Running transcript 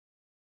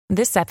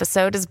This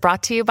episode is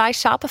brought to you by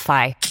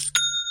Shopify.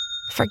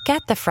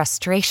 Forget the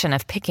frustration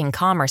of picking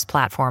commerce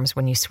platforms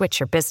when you switch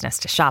your business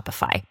to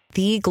Shopify,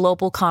 the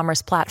global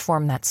commerce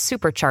platform that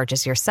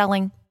supercharges your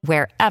selling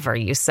wherever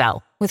you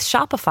sell. With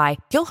Shopify,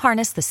 you'll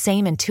harness the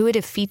same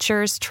intuitive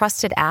features,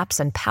 trusted apps,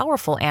 and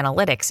powerful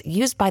analytics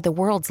used by the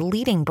world's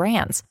leading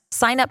brands.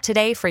 Sign up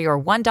today for your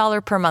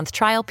 $1 per month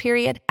trial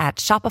period at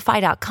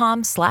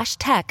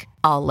shopify.com/tech,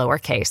 all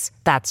lowercase.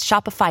 That's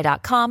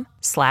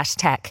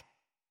shopify.com/tech.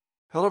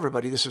 Hello,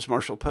 everybody. This is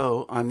Marshall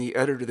Poe. I'm the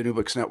editor of the New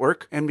Books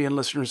Network. NBN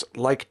listeners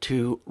like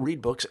to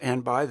read books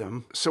and buy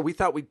them. So we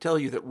thought we'd tell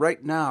you that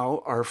right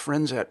now, our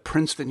friends at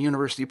Princeton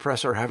University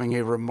Press are having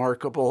a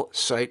remarkable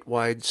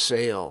site-wide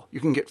sale. You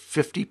can get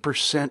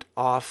 50%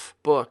 off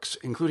books,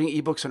 including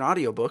ebooks and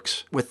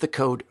audiobooks, with the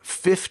code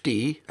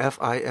 50,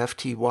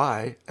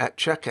 F-I-F-T-Y, at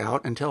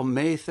checkout until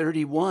May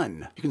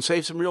 31. You can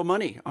save some real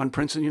money on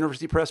Princeton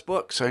University Press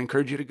books. I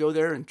encourage you to go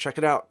there and check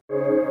it out.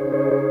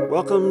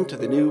 Welcome to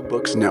the New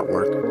Books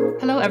Network.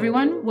 Hello,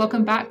 everyone.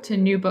 Welcome back to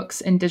New Books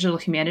in Digital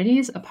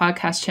Humanities, a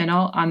podcast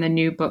channel on the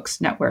New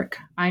Books Network.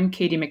 I'm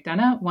Katie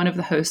McDonough, one of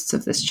the hosts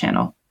of this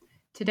channel.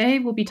 Today,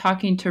 we'll be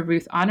talking to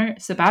Ruth Honor,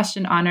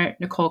 Sebastian Honor,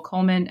 Nicole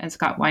Coleman, and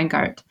Scott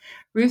Weingart.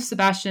 Ruth,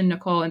 Sebastian,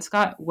 Nicole, and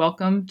Scott,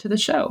 welcome to the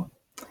show.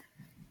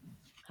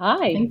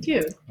 Hi. Thank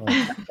you.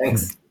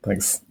 Thanks.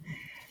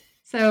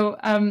 So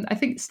I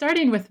think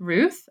starting with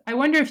Ruth, I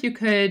wonder if you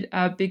could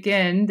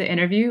begin the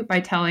interview by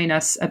telling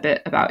us a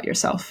bit about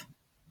yourself.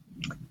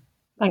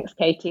 Thanks,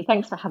 Katie.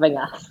 Thanks for having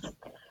us.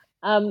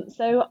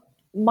 So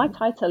my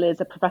title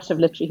is a Professor of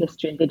Literary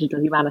History and Digital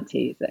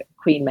Humanities at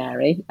Queen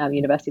Mary,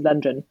 University of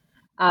London.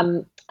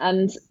 And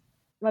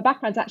my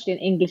background is actually in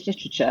English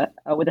literature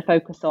with a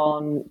focus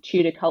on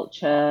Tudor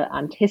culture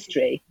and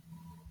history.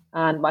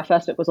 And my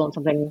first book was on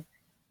something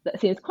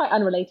that seems quite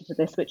unrelated to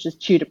this, which is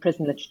Tudor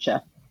prison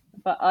literature.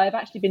 But I've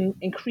actually been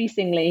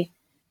increasingly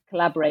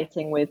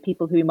collaborating with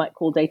people who you might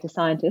call data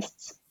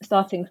scientists,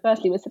 starting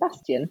firstly with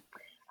Sebastian.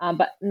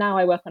 But now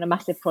I work on a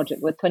massive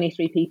project with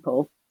 23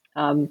 people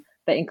that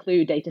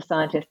include data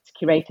scientists,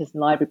 curators,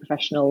 and library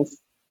professionals,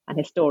 and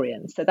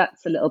historians. So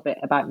that's a little bit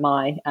about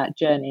my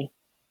journey.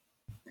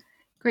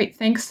 Great,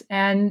 thanks.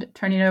 And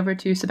turning over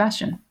to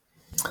Sebastian.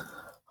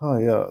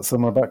 Hi, yeah. So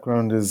my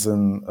background is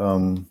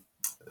in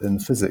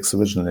physics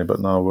originally, but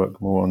now I work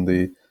more on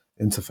the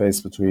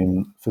interface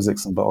between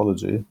physics and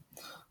biology.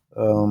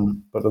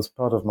 But as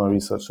part of my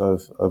research,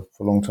 I've for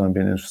a long time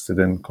been interested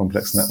in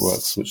complex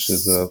networks, which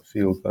is a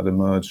field that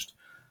emerged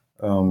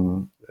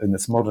in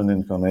its modern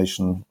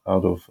incarnation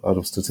out of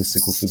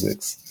statistical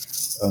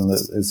physics, and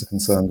it is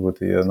concerned with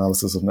the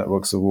analysis of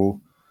networks of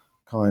all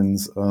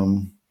kinds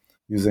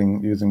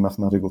using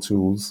mathematical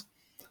tools.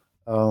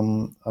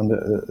 And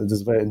it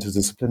is a very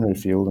interdisciplinary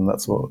field, and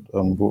that's what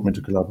brought me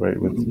to collaborate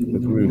with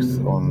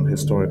Ruth on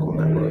historical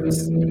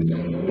networks.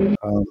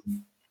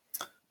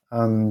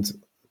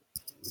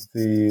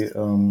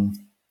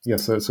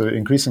 So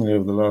increasingly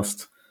over the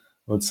last,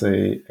 I would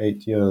say,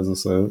 8 years or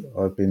so,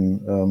 I've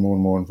been more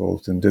and more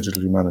involved in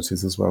digital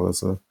humanities as well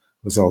as a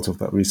result of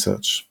that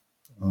research.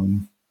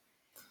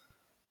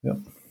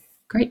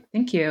 Great,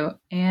 thank you.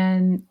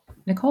 And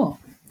Nicole.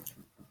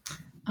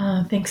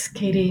 Thanks,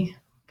 Katie,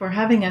 for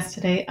having us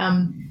today.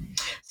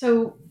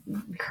 So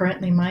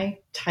currently my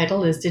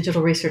title is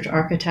Digital Research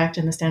Architect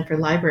in the Stanford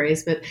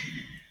Libraries, but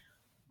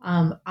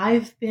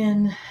I've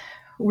been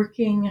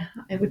working,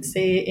 I would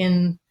say,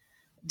 in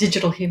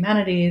digital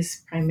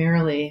humanities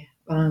primarily,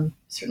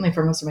 certainly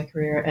for most of my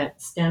career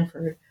at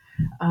Stanford,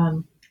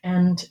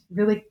 and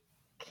really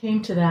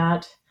came to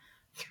that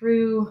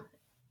through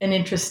an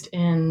interest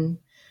in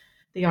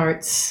the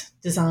arts,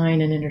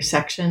 design, and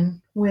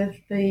intersection with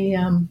the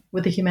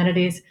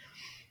humanities,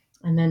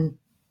 and then,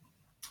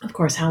 of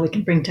course, how we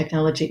can bring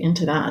technology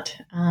into that.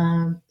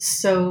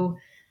 So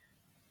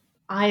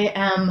I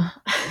am,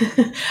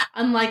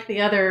 unlike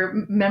the other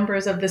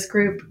members of this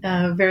group,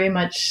 very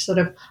much sort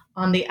of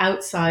on the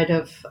outside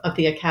of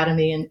the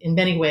academy in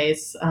many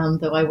ways,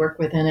 though I work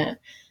within it.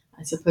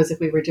 I suppose if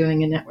we were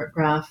doing a network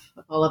graph,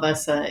 all of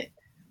us,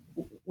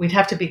 we'd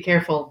have to be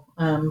careful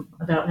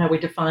about how we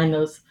define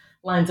those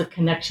lines of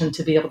connection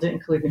to be able to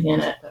include me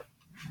in it. But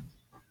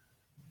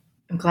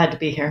I'm glad to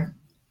be here.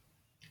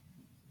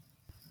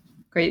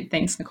 Great,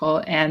 thanks,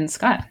 Nicole. And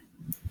Scott.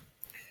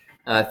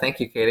 Thank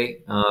you,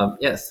 Katie.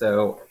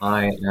 So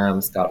I am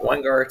Scott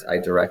Weingart. I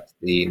direct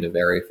the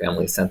Neveri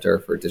Family Center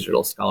for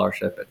Digital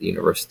Scholarship at the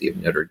University of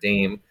Notre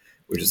Dame,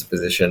 which is a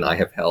position I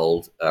have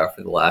held for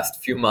the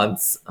last few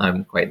months.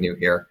 I'm quite new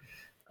here.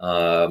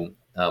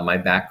 My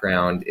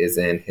background is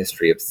in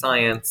history of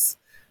science,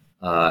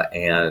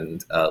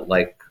 and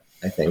like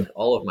I think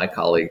all of my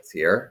colleagues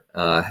here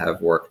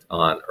have worked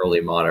on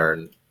early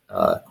modern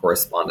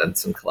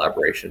correspondence and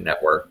collaboration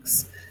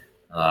networks.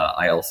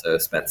 I also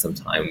spent some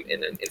time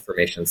in an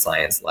information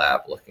science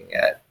lab looking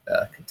at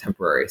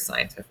contemporary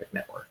scientific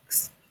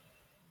networks.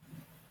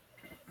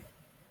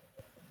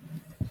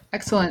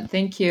 Excellent,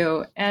 thank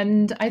you.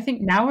 And I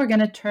think now we're going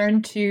to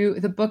turn to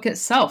the book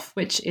itself,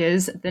 which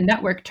is The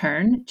Network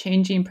Turn,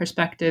 Changing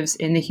Perspectives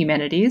in the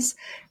Humanities.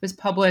 It was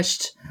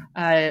published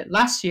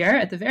last year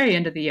at the very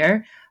end of the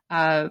year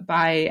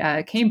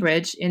by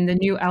Cambridge in the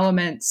New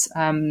Elements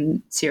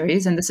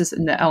series. And this is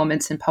in the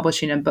Elements in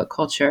Publishing and Book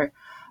Culture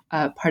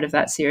part of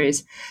that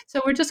series.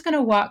 So we're just going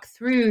to walk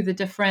through the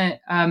different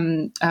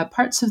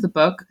parts of the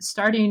book,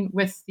 starting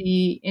with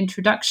the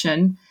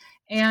introduction.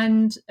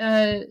 And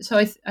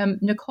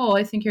Nicole,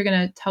 I think you're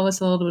going to tell us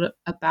a little bit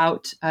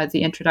about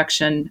the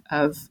introduction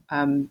of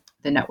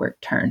the network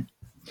turn.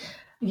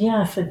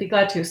 Yes, I'd be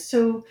glad to.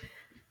 So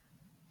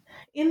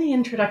in the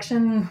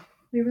introduction,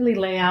 we really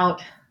lay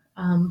out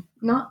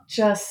not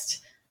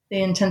just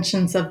the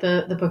intentions of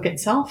the book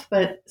itself,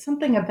 but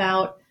something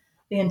about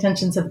the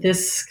intentions of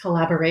this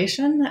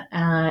collaboration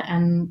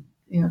and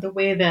the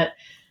way that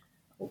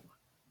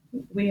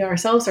we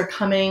ourselves are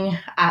coming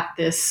at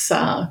this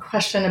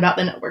question about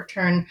the network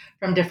turn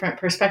from different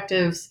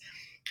perspectives.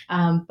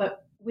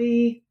 But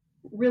we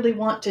really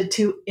wanted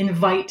to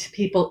invite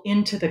people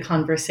into the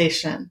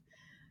conversation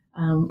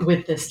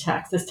with this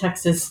text. This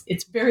text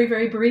it's very,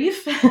 very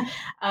brief.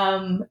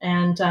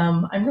 And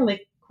I'm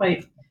really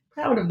quite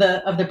proud of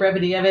the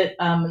brevity of it,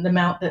 the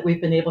amount that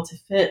we've been able to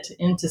fit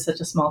into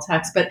such a small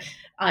text. But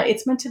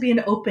it's meant to be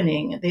the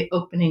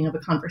opening of a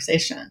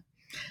conversation.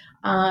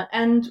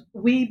 And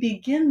we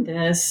begin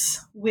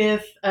this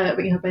with,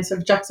 by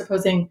sort of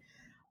juxtaposing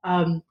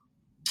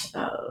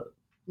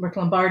Mark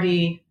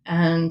Lombardi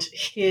and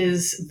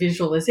his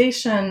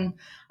visualization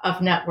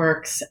of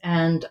networks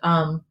and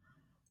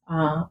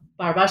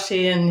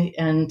Barabási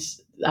and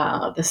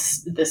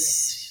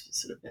this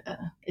sort of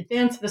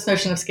advance of this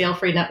notion of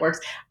scale-free networks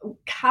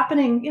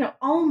happening,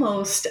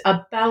 almost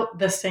about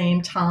the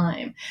same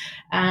time.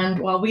 And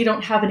while we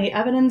don't have any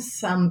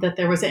evidence that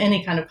there was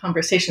any kind of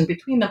conversation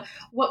between them,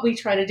 what we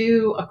try to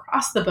do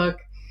across the book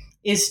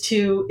is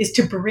to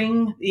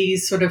bring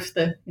these sort of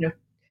the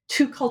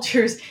two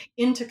cultures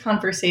into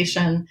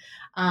conversation,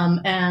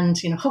 and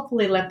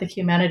hopefully let the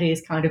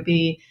humanities kind of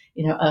be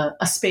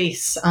a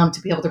space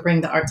to be able to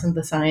bring the arts and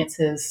the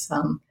sciences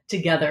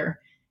together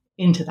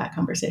into that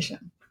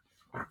conversation.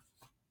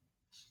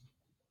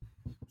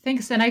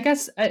 Thanks. And I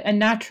guess a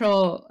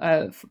natural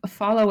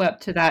follow-up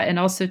to that, and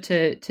also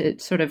to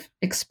sort of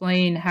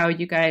explain how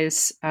you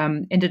guys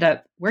ended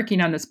up working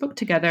on this book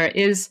together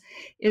is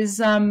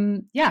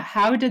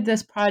how did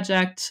this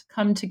project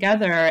come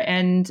together?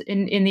 And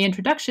in the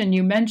introduction,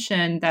 you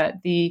mentioned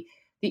that the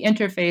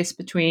interface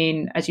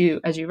between, as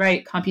you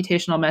write,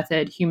 computational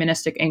method,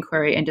 humanistic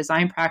inquiry, and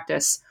design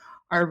practice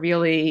are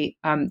really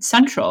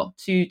central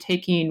to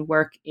taking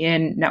work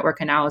in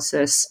network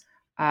analysis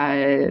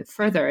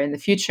further in the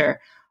future.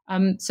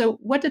 So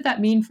what did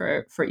that mean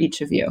for each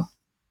of you?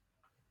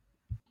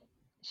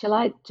 Shall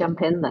I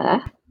jump in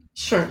there?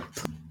 Sure.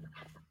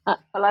 Well,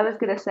 I was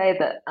going to say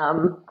that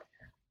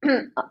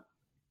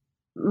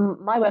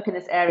my work in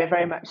this area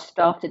very much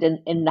started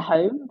in the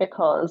home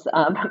because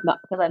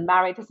I'm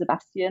married to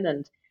Sebastian,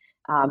 and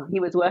he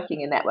was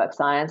working in network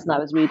science, and I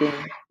was reading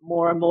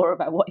more and more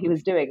about what he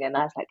was doing, and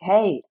I was like,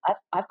 hey,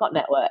 I've got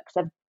networks,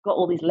 I've got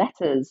all these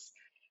letters,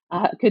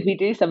 could we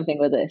do something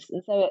with this?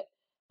 And so it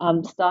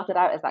started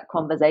out as that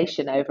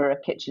conversation over a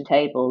kitchen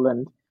table,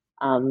 and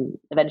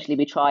eventually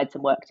we tried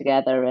some work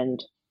together,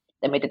 and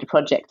then we did a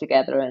project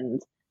together, and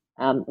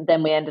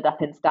then we ended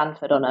up in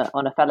Stanford on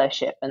a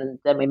fellowship, and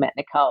then we met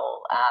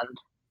Nicole, and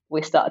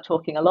we started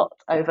talking a lot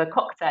over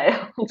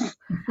cocktails,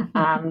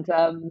 and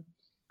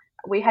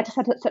we had just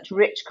had such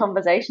rich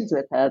conversations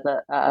with her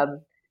that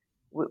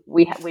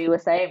we were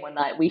saying one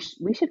night we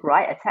should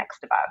write a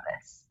text about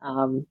this,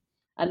 and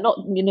not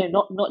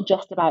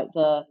just about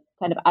the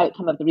kind of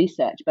outcome of the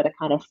research, but a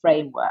kind of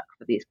framework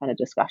for these kind of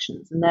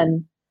discussions. And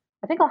then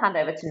I think I'll hand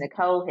over to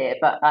Nicole here,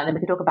 but then we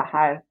can talk about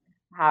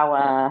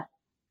how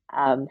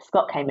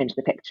Scott came into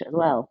the picture as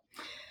well.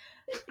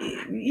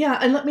 Yeah,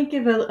 and let me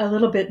give a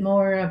little bit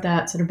more of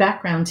that sort of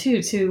background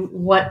too, to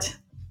what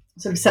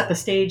sort of set the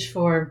stage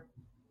for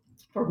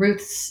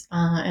Ruth's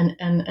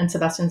and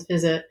Sebastian's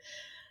visit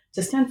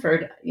to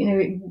Stanford.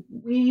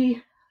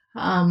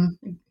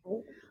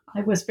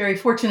 I was very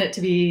fortunate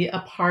to be a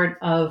part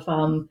of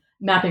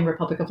Mapping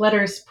Republic of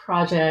Letters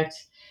project,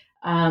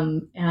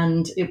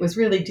 and it was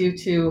really due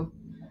to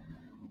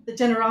the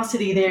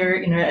generosity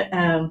there,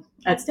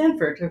 at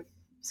Stanford of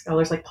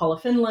scholars like Paula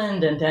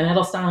Finland and Dan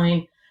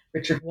Edelstein,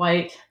 Richard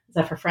White,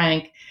 Zephyr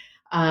Frank,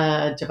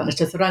 Giovanna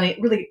Cesorani,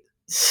 really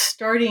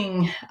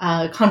starting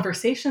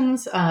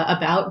conversations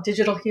about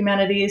digital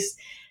humanities.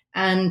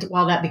 And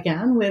while that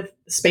began with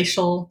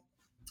spatial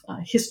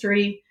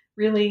history,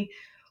 really,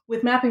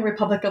 with Mapping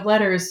Republic of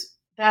Letters,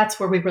 that's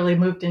where we really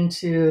moved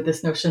into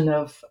this notion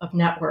of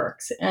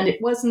networks. And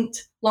it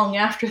wasn't long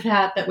after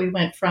that we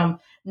went from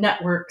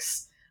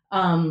networks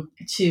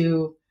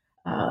to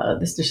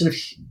this sort of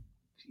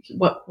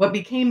what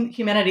became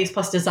Humanities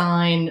Plus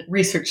Design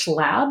Research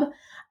Lab,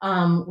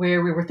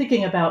 where we were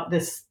thinking about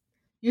this,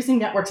 using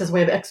networks as a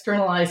way of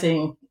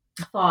externalizing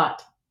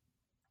thought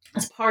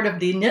as part of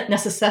the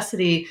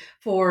necessity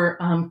for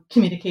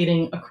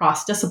communicating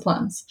across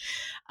disciplines.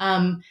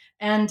 And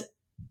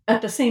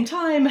At the same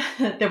time,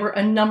 there were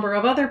a number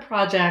of other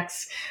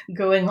projects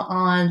going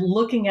on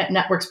looking at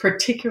networks,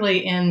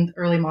 particularly in the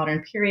early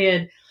modern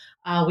period.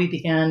 We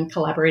began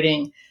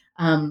collaborating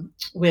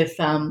with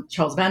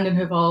Charles Vanden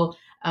Heuvel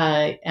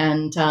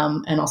and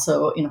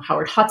also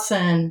Howard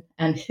Hudson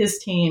and his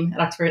team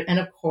at Oxford, and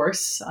of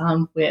course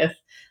with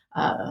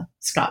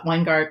Scott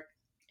Weingart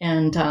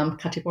and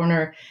Kati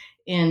Borner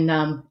in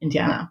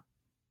Indiana.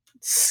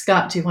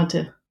 Scott, do you want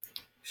to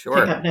pick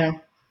up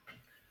there?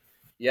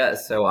 Yeah,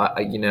 so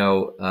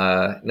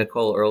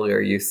Nicole, earlier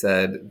you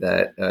said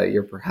that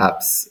you're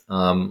perhaps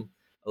a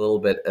little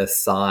bit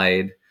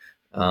aside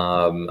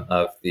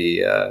of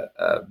the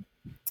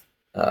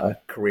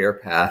career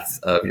paths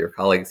of your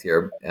colleagues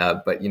here,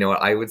 but you know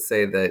what? I would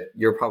say that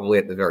you're probably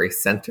at the very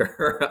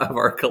center of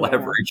our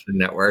collaboration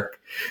network.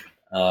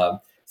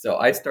 So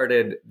I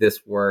started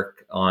this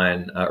work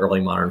on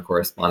early modern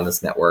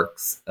correspondence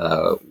networks,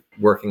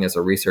 working as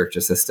a research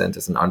assistant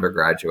as an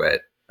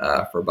undergraduate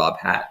for Bob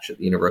Hatch at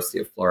the University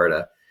of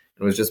Florida,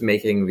 and was just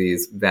making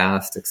these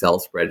vast Excel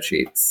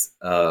spreadsheets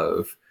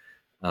of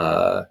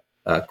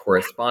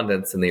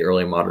correspondence in the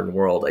early modern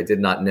world. I did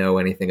not know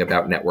anything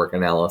about network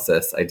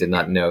analysis. I did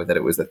not know that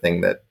it was a thing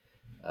that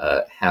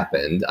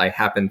happened. I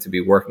happened to be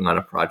working on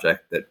a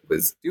project that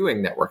was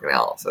doing network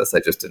analysis. I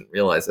just didn't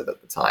realize it at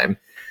the time.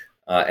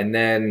 And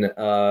then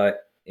I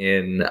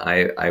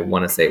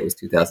want to say it was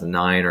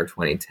 2009 or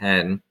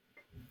 2010,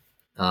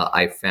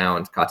 I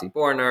found Kati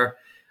Borner,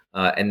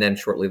 and then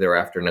shortly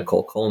thereafter,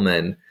 Nicole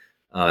Coleman,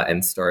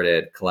 and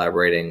started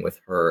collaborating with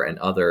her and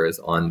others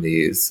on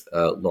these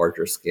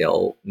larger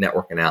scale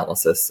network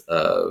analysis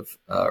of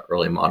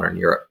early modern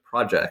Europe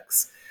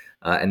projects.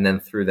 And then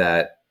through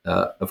that,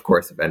 of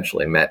course,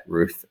 eventually met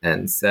Ruth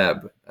and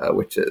Seb,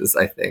 which is,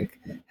 I think,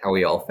 how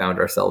we all found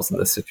ourselves in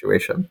this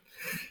situation.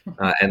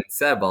 And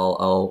Seb,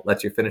 I'll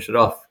let you finish it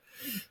off.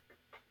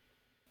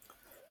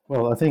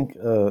 Well, I think,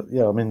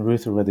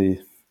 Ruth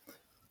already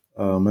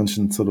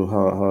mentioned sort of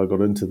how I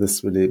got into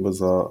this. Really, it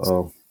was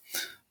our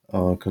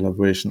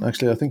collaboration.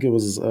 Actually, I think it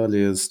was as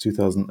early as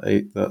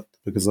 2008 that,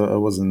 because I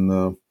was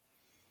in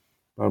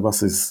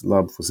Barabasi's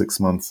lab for 6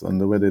 months,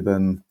 and already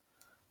then,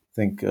 I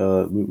think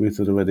Ruth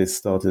had already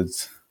started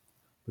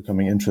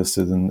becoming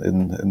interested in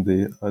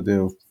the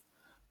idea of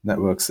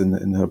networks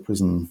in her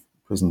prison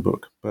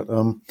book. But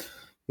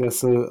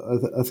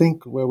so I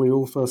think where we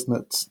all first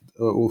met,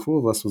 all four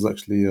of us, was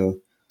actually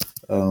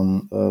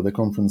the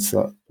conference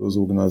that was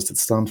organized at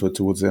Stanford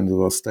towards the end of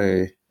our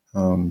stay.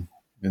 And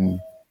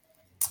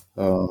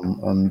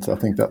I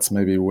think that's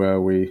maybe where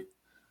we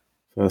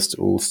first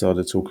all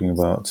started talking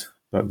about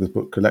this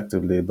book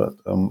collectively. But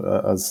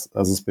as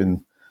has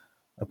been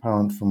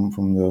apparent from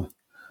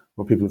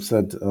what people have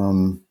said,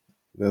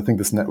 I think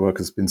this network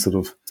has been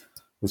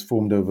was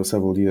formed over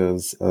several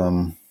years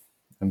and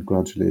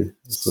gradually.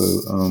 So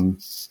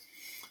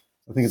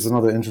I think it's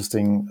another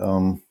interesting.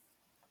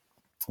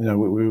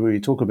 We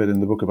talk a bit in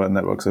the book about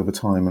networks over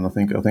time, and I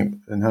think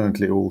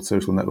inherently all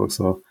social networks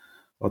are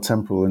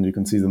temporal, and you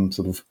can see them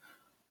sort of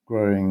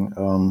growing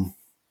in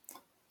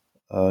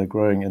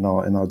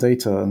our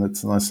data, and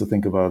it's nice to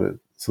think about it,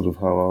 sort of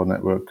how our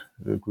network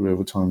grew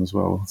over time as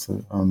well.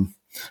 So,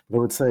 but I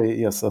would say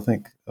yes, I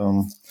think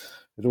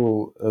it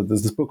all.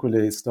 This book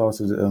really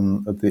started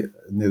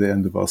near the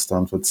end of our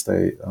Stanford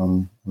stay,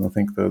 and I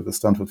think the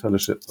Stanford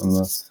Fellowship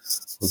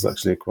was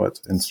actually quite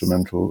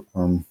instrumental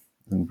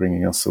in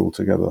bringing us all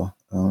together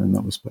in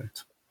that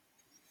respect.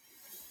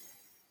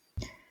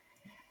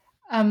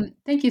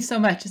 Thank you so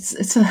much.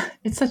 It's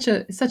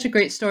such a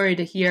great story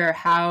to hear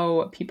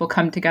how people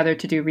come together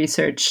to do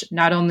research,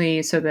 not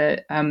only so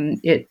that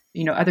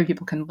other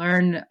people can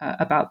learn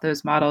about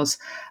those models,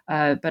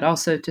 but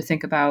also to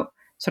think about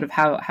sort of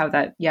how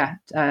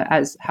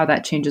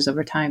that changes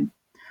over time.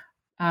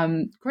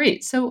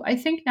 Great. So I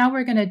think now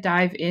we're going to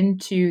dive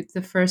into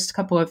the first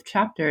couple of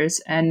chapters,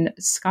 and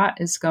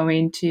Scott is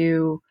going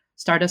to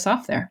start us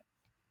off there.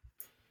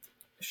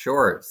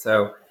 Sure.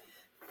 So,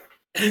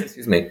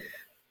 excuse me.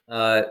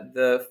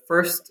 The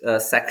first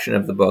section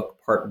of the book,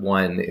 part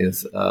 1,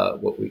 is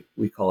what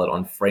we call it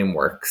on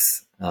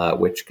frameworks,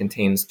 which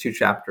contains 2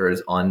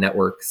 chapters on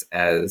networks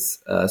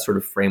as a sort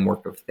of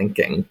framework of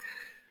thinking.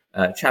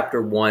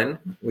 Chapter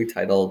 1, we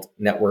titled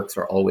Networks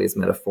Are Always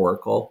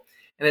Metaphorical,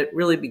 and it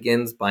really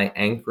begins by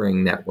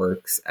anchoring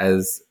networks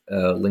as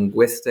a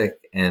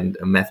linguistic and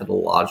a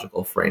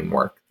methodological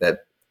framework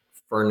that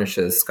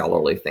furnishes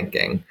scholarly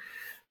thinking.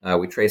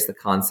 We trace the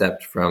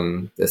concept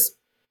from this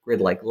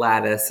grid-like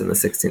lattice in the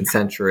 16th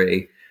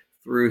century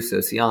through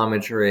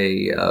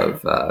sociometry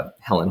of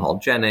Helen Hall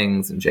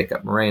Jennings and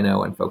Jacob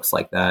Moreno and folks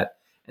like that,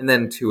 and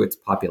then to its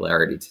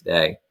popularity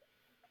today.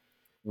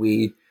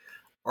 We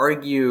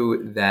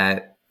argue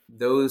that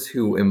those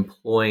who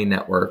employ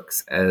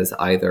networks as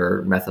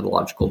either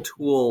methodological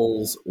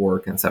tools or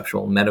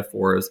conceptual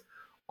metaphors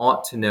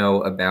ought to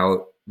know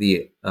about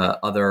the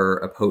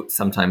other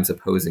sometimes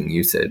opposing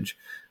usage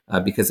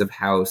because of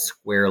how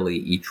squarely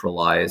each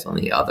relies on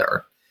the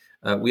other.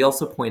 We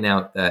also point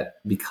out that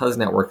because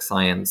network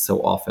science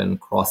so often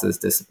crosses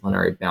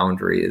disciplinary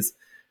boundaries,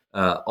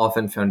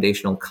 often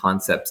foundational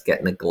concepts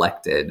get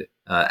neglected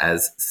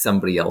as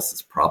somebody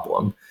else's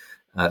problem.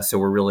 So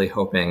we're really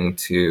hoping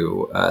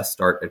to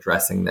start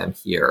addressing them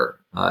here.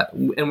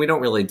 And we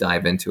don't really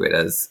dive into it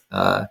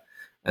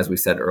as we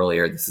said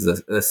earlier, this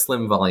is a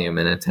slim volume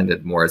and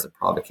intended more as a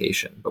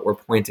provocation. But we're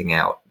pointing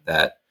out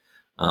that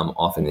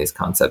often these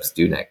concepts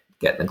do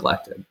get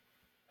neglected.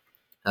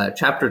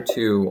 Chapter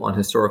 2 on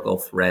historical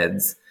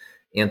threads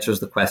answers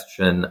the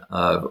question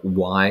of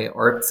why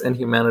arts and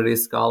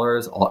humanities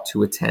scholars ought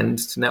to attend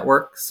to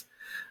networks.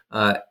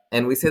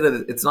 And we say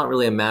that it's not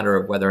really a matter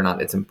of whether or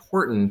not it's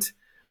important,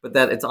 but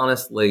that it's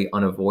honestly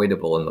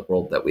unavoidable in the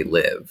world that we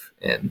live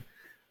in.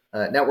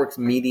 Networks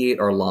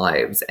mediate our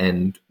lives,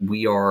 and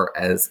we are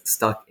as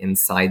stuck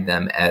inside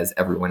them as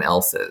everyone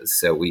else is,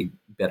 so we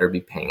better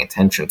be paying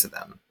attention to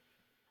them.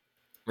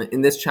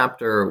 In this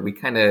chapter, we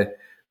kind of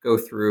go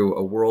through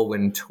a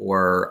whirlwind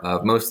tour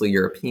of mostly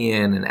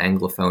European and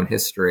Anglophone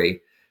history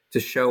to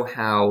show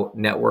how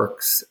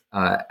networks,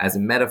 as a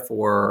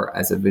metaphor,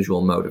 as a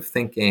visual mode of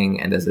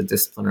thinking, and as a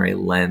disciplinary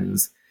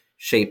lens,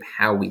 shape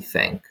how we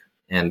think,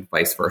 and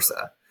vice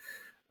versa.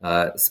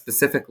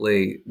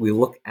 Specifically, we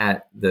look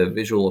at the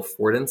visual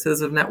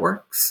affordances of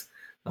networks.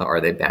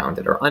 Are they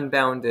bounded or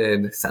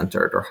unbounded,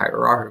 centered or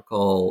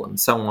hierarchical, and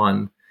so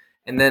on.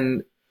 And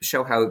then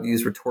show how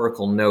these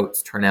rhetorical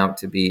notes turn out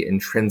to be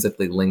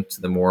intrinsically linked to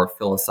the more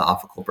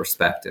philosophical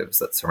perspectives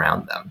that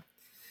surround them.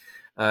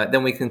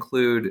 Then we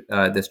conclude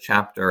this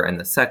chapter and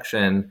this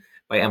section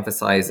by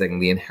emphasizing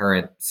the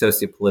inherent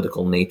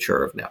sociopolitical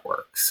nature of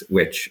networks,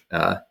 which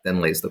then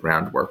lays the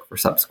groundwork for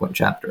subsequent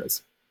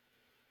chapters.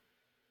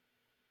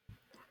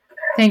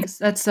 Thanks.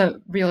 That's a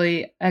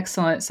really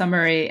excellent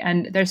summary.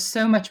 And there's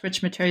so much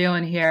rich material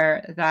in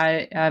here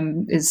that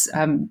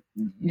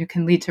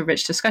can lead to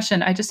rich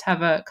discussion. I just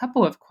have a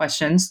couple of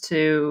questions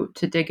to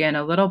dig in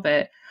a little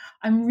bit.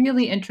 I'm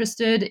really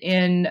interested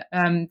in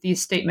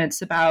these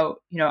statements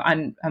about,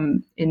 in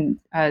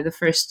the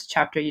first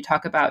chapter, you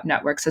talk about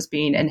networks as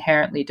being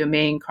inherently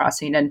domain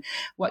crossing and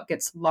what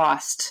gets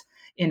lost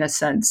in a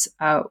sense,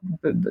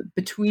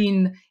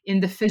 in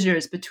the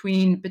fissures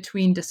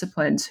between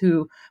disciplines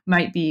who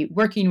might be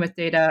working with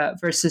data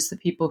versus the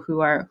people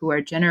who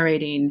are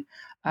generating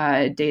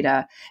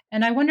data.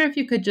 And I wonder if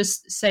you could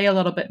just say a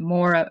little bit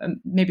more,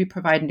 maybe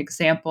provide an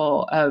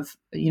example of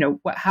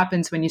what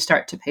happens when you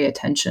start to pay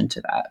attention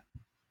to that.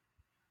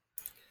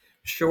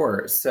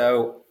 Sure.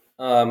 So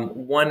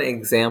one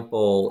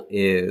example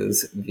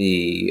is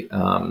the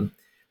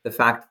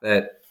fact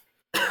that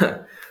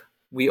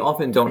we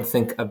often don't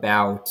think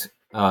about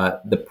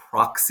the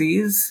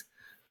proxies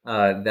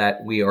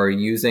that we are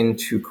using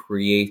to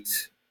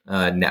create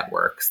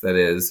networks. That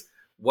is,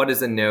 what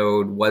is a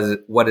node,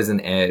 what is an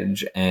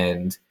edge,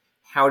 and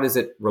how does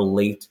it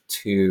relate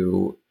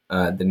to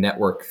the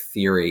network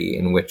theory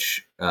in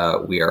which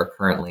we are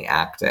currently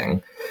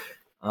acting?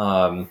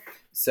 And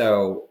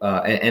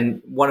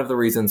one of the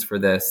reasons for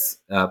this,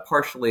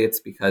 partially it's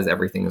because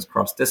everything is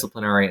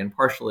cross-disciplinary, and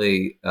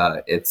partially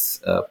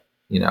it's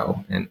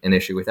an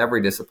issue with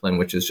every discipline,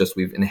 which is just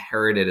we've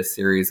inherited a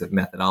series of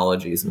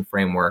methodologies and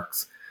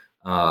frameworks.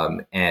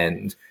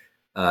 And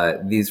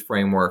these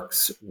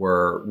frameworks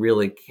were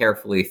really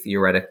carefully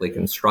theoretically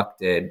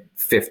constructed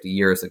 50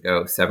 years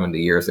ago,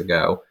 70 years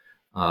ago.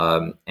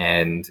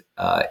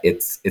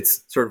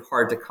 It's sort of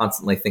hard to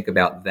constantly think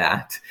about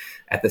that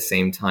at the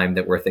same time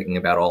that we're thinking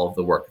about all of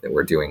the work that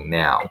we're doing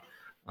now.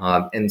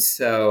 And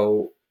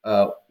so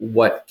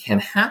what can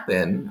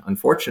happen,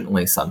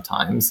 unfortunately,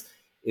 sometimes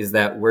is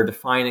that we're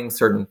defining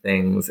certain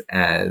things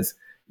as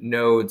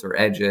nodes or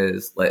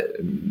edges.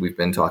 We've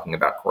been talking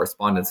about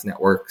correspondence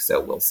networks, so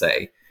we'll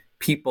say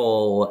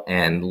people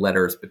and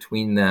letters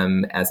between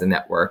them as a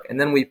network. And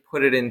then we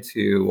put it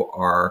into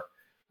our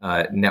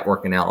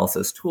network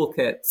analysis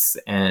toolkits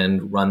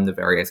and run the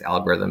various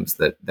algorithms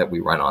that we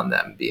run on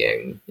them,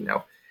 being,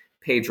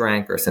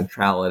 PageRank or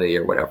centrality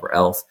or whatever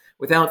else,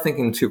 without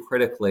thinking too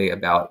critically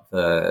about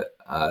the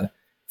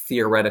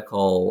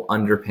theoretical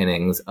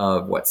underpinnings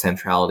of what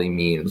centrality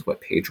means,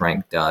 what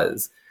PageRank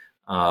does.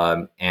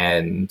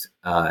 And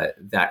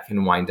that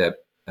can wind up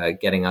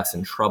getting us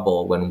in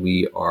trouble when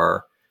we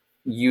are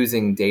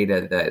using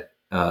data that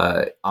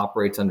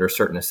operates under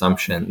certain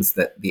assumptions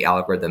that the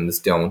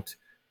algorithms don't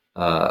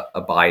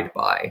abide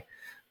by.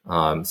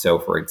 So,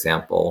 for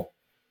example,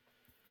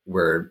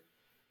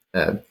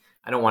 I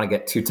don't want to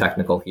get too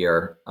technical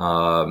here.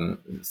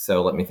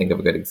 So let me think of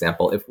a good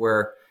example. If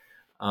we're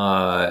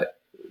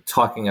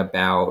talking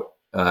about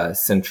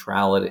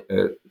centrality,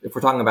 if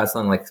we're talking about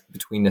something like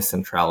betweenness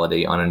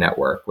centrality on a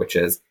network, which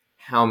is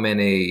how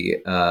many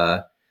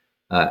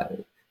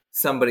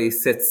somebody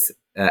is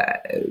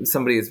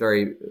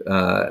very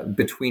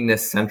betweenness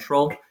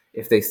central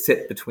if they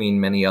sit between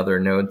many other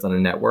nodes on a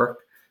network.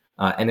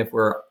 And if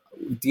we're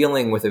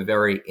dealing with a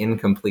very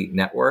incomplete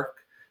network,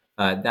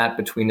 that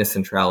betweenness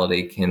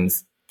centrality can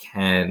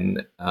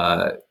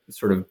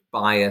sort of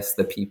bias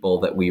the people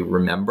that we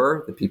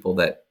remember, the people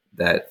that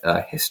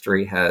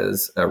history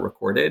has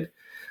recorded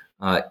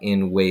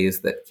in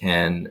ways that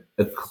can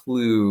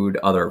occlude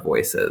other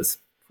voices,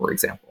 for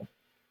example.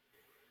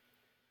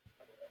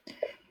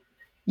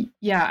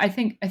 Yeah, I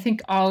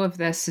think all of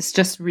this is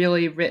just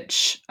really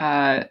rich,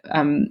 fodder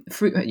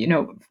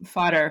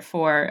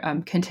for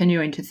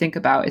continuing to think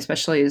about,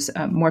 especially as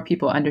more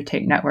people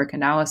undertake network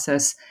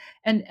analysis.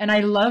 And I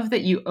love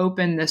that you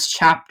open this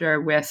chapter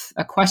with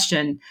a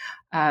question.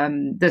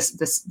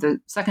 The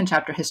second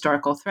chapter,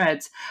 historical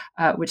threads,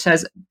 which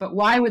says, "But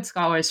why would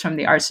scholars from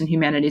the arts and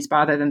humanities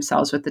bother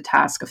themselves with the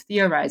task of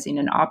theorizing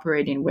and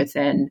operating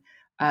within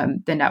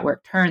the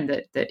network turn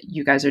that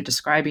you guys are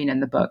describing in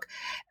the book?"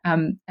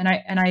 And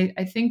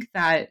I think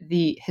that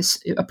the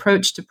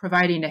approach to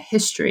providing a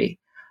history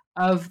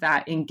of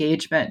that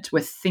engagement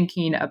with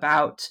thinking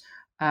about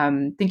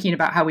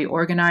how we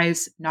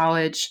organize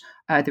knowledge,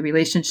 the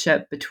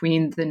relationship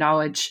between the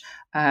knowledge,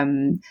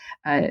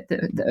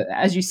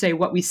 as you say,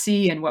 what we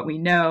see and what we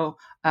know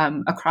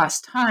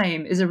across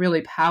time, is a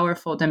really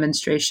powerful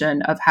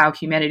demonstration of how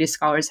humanities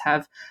scholars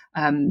have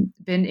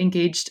been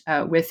engaged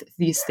with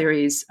these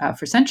theories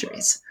for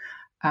centuries.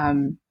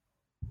 And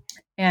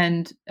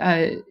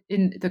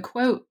in the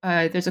quote,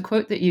 there's a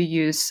quote that you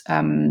use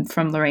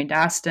from Lorraine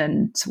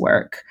Daston's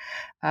work,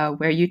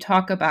 where you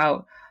talk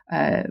about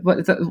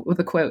what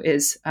the quote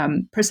is: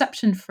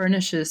 "Perception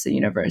furnishes the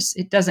universe.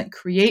 It doesn't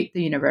create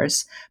the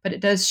universe, but it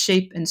does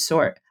shape and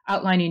sort,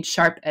 outlining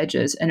sharp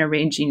edges and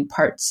arranging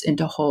parts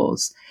into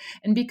wholes."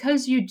 And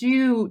because you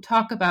do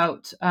talk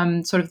about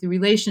sort of the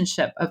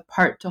relationship of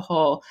part to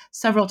whole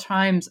several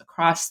times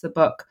across the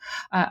book,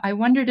 I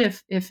wondered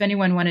if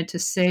anyone wanted to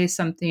say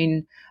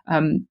something,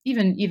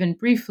 even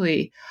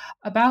briefly,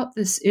 about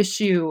this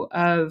issue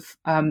of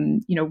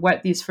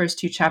what these first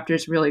two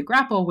chapters really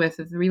grapple with,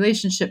 of the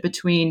relationship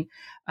between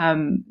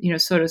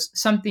sort of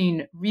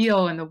something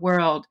real in the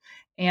world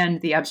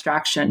and the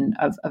abstraction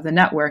of the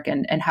network,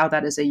 and how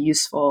that is a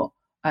useful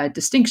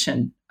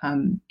distinction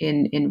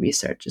in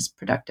research, is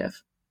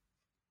productive.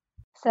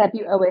 Seb,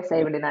 you always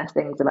say really nice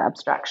things about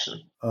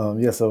abstraction.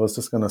 Yes, I was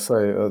just going to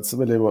say, it's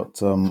really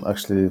what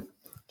actually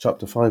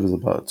Chapter 5 is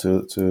about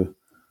to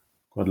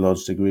quite a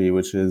large degree,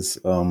 which is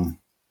that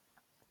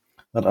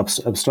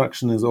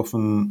abstraction is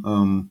often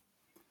the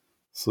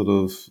sort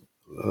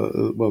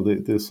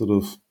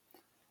of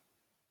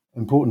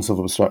importance of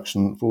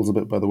abstraction falls a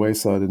bit by the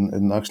wayside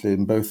in actually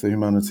in both the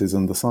humanities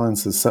and the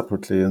sciences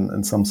separately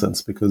in some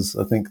sense, because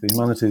I think the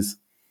humanities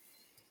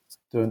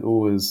don't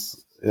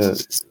always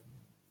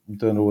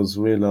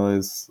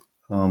realize,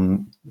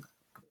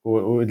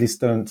 or at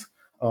least aren't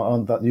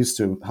that used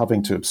to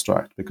having to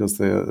abstract, because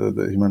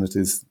the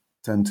humanities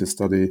tend to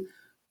study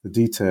the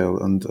detail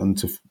and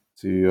to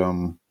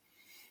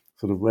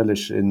sort of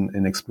relish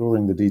in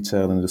exploring the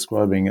detail and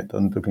describing it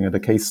and looking at a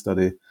case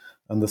study.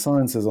 And the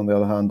sciences, on the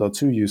other hand, are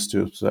too used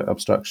to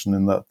abstraction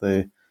in that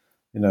they,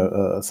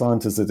 a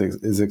scientist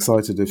is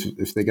excited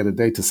if they get a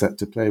data set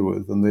to play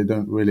with, and they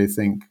don't really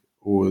think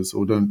or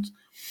don't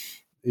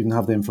even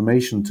have the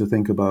information to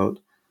think about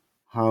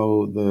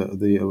how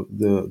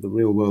the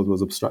real world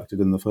was abstracted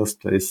in the first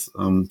place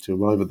to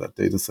arrive at that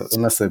data set,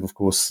 unless they've, of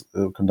course,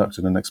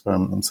 conducted an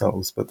experiment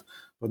themselves. But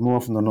more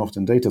often than not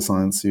in data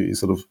science, you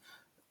sort of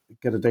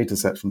get a data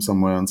set from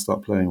somewhere and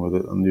start playing with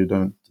it, and you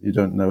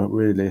don't know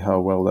really how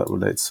well that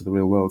relates to the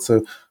real world.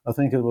 So I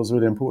think it was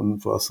really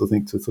important for us, I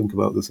think, to think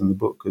about this in the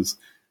book, is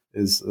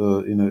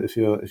if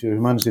you're a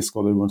humanities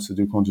scholar who wants to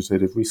do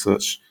quantitative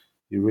research,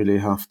 you really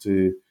have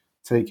to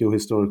take your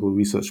historical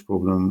research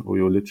problem or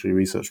your literary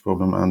research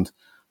problem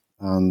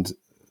and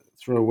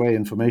throw away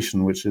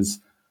information, which is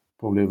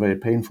probably a very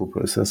painful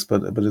process,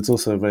 but it's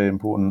also a very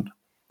important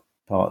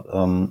part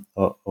of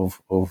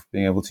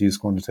being able to use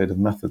quantitative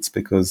methods,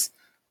 because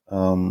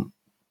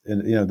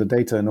the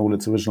data in all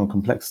its original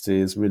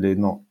complexity is really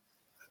not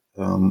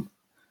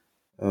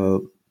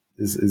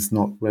is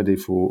not ready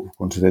for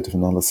quantitative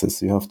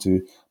analysis. You have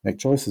to make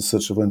choices,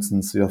 such as, for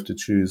instance, you have to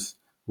choose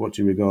what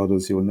you regard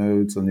as your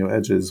nodes and your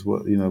edges.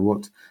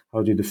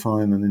 How do you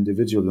define an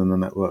individual in the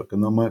network?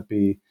 And that might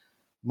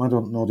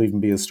not even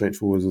be as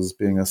straightforward as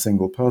being a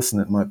single person.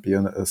 It might be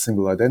a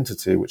single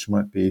identity, which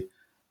might be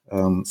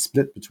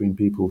split between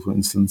people, for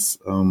instance,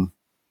 or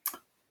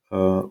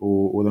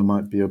there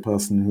might be a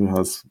person who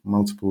has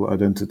multiple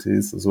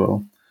identities as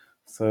well.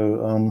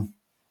 So,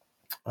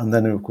 and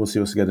then of course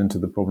you also get into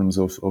the problems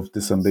of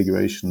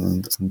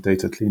disambiguation and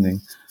data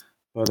cleaning.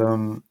 But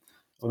on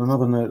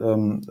another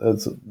note,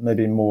 it's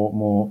maybe a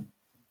more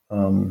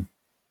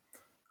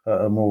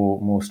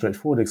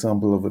straightforward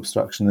example of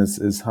abstraction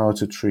is how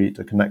to treat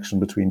a connection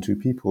between two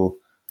people.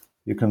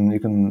 You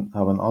can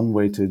have an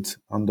unweighted,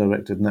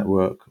 undirected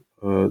network,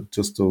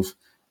 just of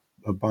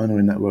a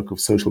binary network of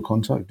social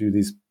contact.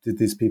 Did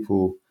these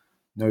people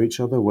know each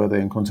other? Were they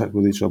in contact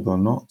with each other or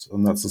not?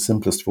 And that's the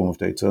simplest form of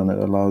data, and it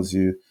allows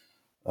you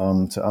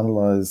to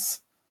analyze.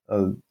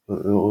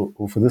 Or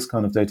for this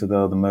kind of data, there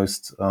are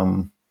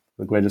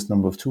the greatest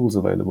number of tools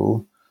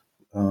available.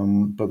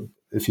 But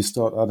if you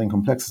start adding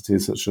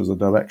complexities, such as a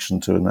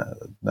direction to a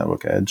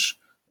network edge,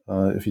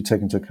 if you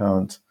take into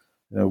account,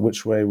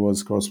 which way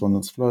was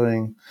correspondence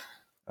flowing,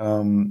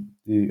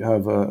 you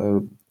have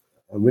a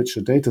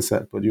richer data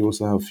set, but you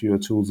also have fewer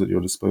tools at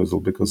your disposal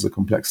because the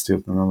complexity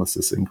of the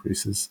analysis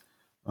increases.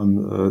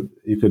 and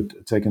you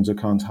could take into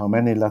account how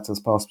many letters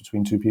pass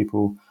between two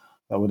people.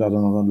 That would add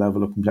another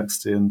level of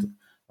complexity, and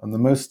the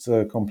most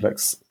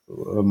complex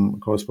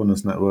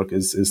correspondence network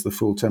is the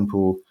full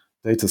temporal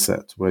data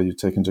set, where you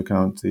take into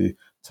account the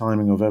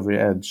timing of every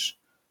edge,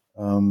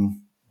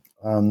 and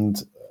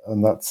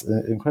that's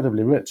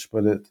incredibly rich,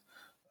 but it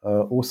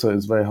also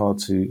is very hard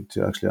to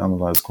actually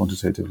analyze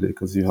quantitatively,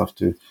 because you have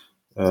to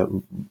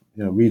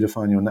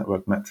redefine your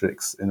network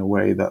metrics in a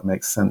way that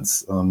makes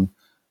sense in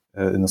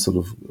a sort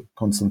of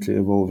constantly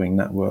evolving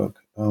network.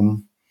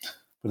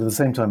 But at the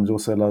same time, it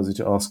also allows you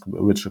to ask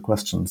richer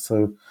questions.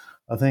 So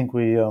I think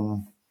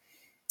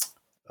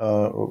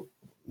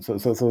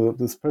so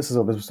this process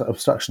of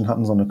abstraction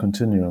happens on a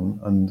continuum,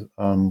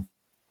 and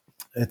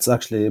it's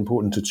actually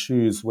important to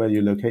choose where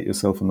you locate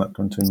yourself in that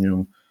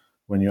continuum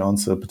when you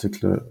answer a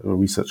particular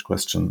research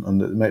question.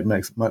 And it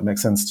might make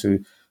sense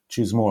to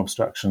choose more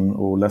abstraction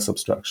or less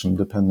abstraction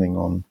depending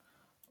on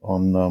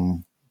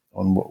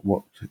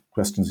what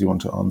questions you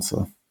want to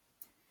answer.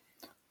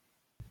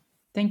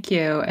 Thank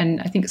you. And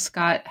I think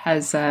Scott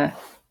has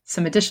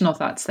some additional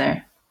thoughts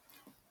there,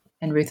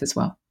 and Ruth as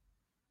well.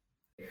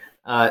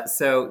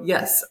 So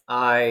yes,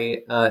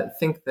 I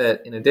think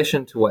that in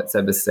addition to what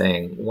Seb is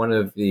saying, one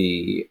of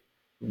the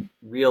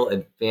real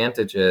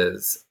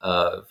advantages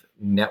of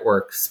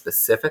networks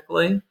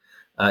specifically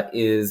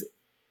is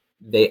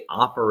they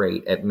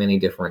operate at many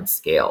different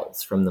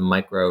scales, from the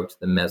micro to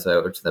the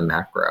meso to the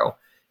macro.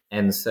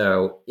 And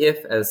so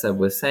if, as Seb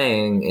was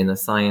saying, in the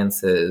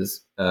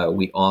sciences,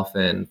 we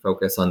often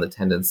focus on the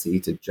tendency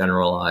to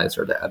generalize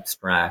or to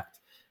abstract,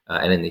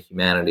 and in the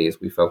humanities,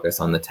 we focus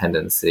on the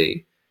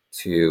tendency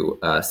to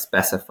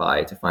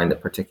specify, to find the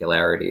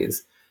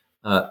particularities.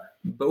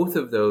 Both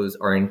of those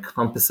are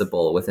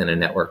encompassable within a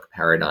network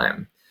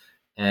paradigm.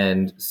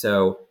 And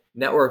so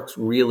networks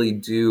really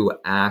do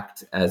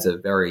act as a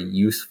very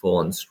useful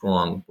and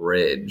strong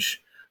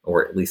bridge,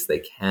 or at least they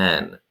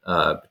can,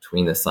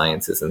 between the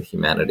sciences and the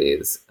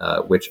humanities,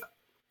 which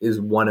is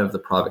one of the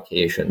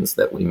provocations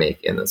that we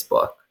make in this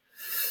book.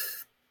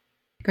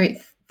 Great,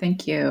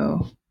 thank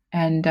you.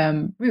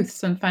 And Ruth,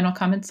 some final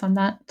comments on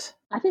that?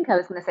 I think I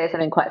was going to say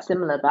something quite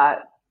similar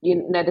about,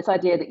 this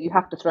idea that you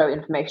have to throw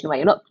information away.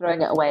 You're not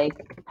throwing it away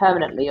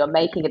permanently. You're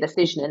making a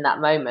decision in that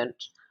moment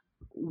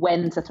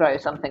when to throw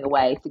something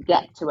away to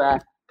get to a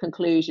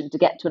conclusion, to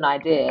get to an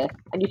idea,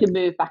 and you can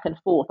move back and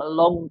forth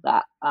along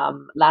that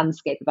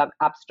landscape of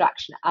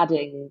abstraction,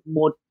 adding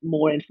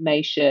more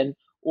information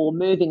or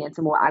moving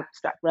into more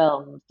abstract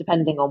realms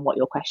depending on what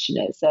your question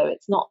is. So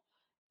it's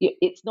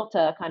not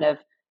a kind of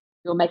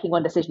you're making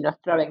one decision of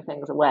throwing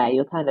things away.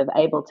 You're kind of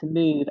able to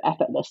move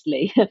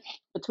effortlessly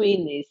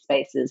between these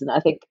spaces, and I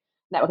think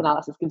network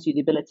analysis gives you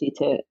the ability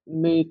to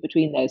move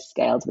between those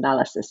scales of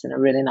analysis in a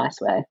really nice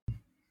way.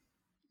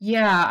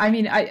 Yeah, I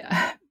mean,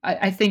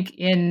 I think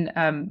in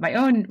my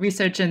own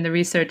research and the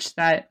research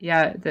that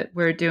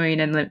we're doing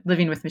and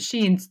living with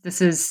machines,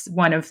 this is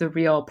one of the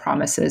real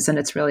promises, and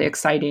it's really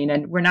exciting.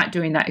 And we're not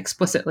doing that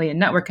explicitly in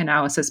network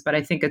analysis, but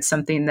I think it's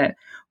something that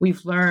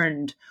we've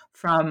learned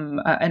from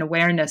an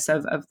awareness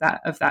of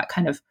that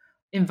kind of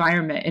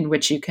environment in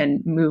which you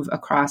can move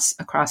across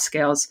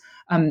scales.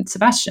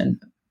 Sebastian.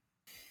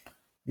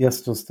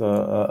 Yes, just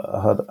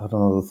I had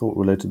another thought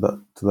related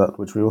to that,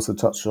 which we also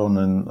touched on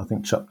in, I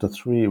think, chapter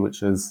 3,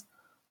 which is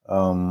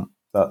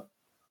that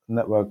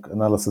network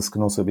analysis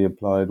can also be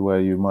applied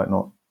where you might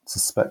not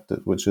suspect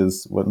it, which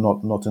is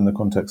not in the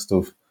context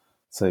of,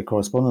 say,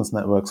 correspondence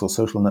networks or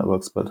social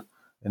networks, but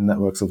in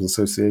networks of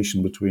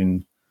association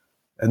between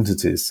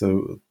entities.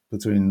 So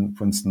between,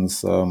 for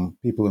instance,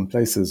 people and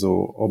places,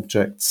 or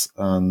objects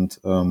and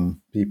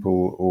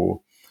people,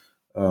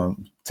 or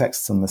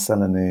texts and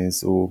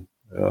miscellanies, or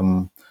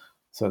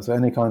so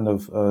any kind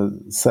of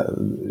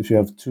if you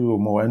have two or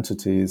more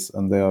entities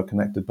and they are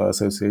connected by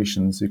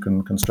associations, you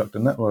can construct a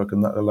network,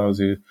 and that allows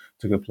you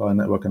to apply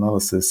network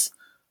analysis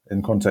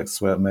in contexts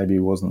where it maybe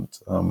wasn't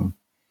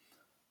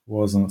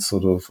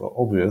sort of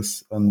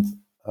obvious, and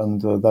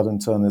that in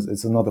turn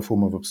it's another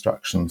form of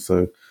abstraction.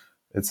 So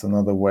it's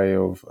another way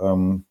of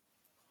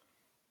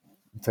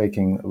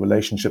taking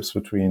relationships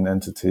between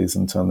entities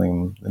and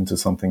turning them into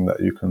something that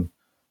you can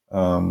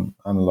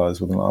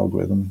analyze with an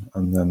algorithm,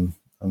 and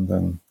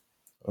then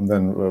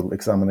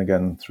examine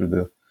again through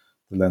the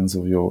lens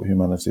of your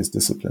humanities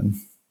discipline.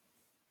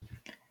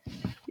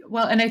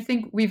 Well, and I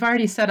think we've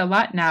already said a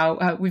lot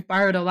now. We've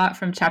borrowed a lot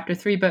from chapter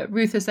 3, but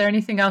Ruth, is there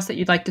anything else that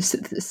you'd like to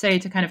say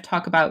to kind of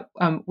talk about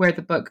where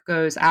the book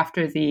goes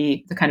after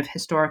the kind of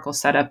historical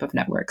setup of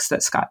networks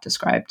that Scott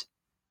described?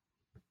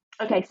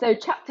 Okay, so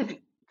chapter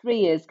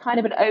 3 is kind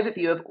of an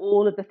overview of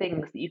all of the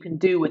things that you can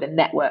do with a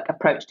network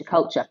approach to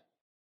culture.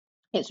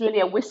 It's really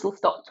a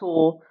whistle-stop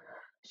tour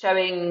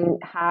showing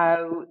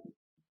how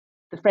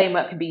the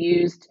framework can be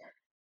used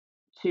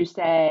to,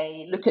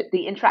 say, look at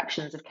the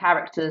interactions of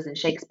characters in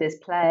Shakespeare's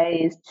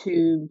plays,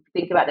 to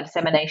think about the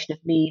dissemination of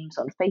memes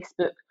on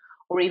Facebook,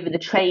 or even the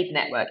trade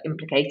network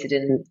implicated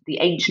in the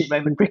ancient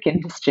Roman brick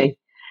industry.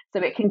 So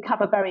it can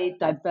cover very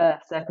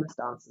diverse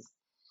circumstances.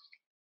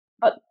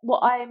 But what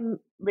I'm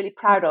really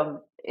proud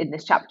of in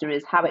this chapter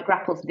is how it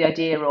grapples with the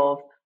idea of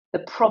the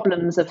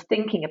problems of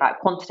thinking about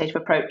quantitative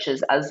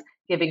approaches as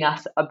giving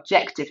us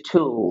objective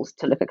tools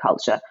to look at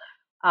culture.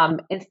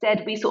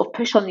 Instead, we sort of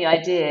push on the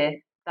idea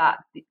that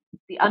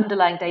the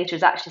underlying data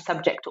is actually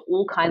subject to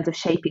all kinds of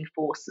shaping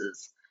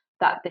forces,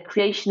 that the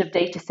creation of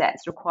data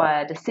sets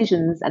require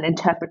decisions and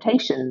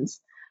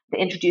interpretations that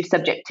introduce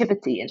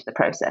subjectivity into the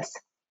process.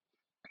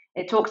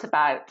 It talks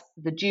about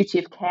the duty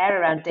of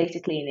care around data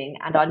cleaning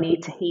and our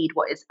need to heed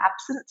what is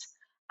absent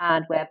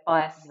and where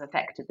biases have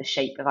affected the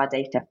shape of our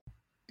data.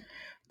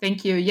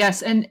 Thank you.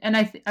 Yes, and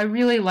I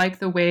really like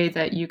the way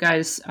that you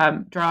guys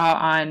draw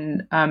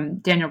on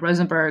Daniel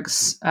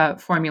Rosenberg's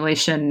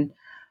formulation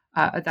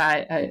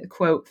that,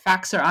 quote,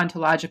 facts are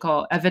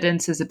ontological,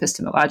 evidence is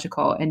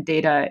epistemological, and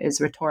data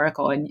is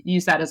rhetorical, and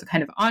use that as a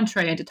kind of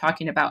entree into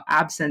talking about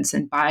absence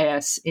and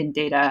bias in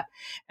data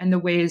and the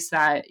ways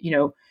that,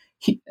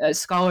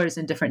 scholars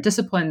in different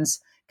disciplines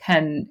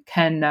can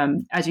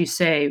as you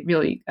say,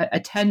 really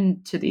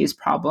attend to these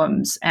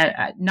problems, and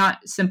not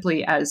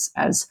simply as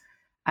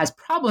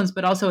problems,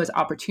 but also as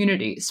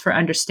opportunities for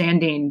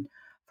understanding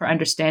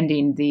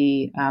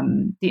the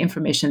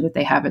information that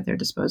they have at their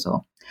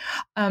disposal.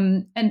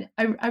 And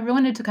I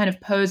wanted to kind of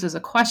pose as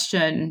a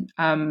question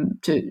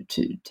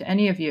to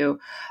any of you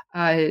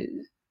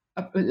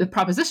the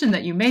proposition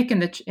that you make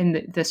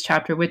in this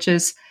chapter, which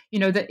is,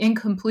 that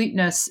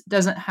incompleteness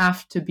doesn't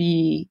have to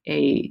be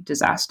a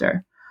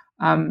disaster,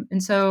 and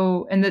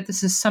that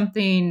this is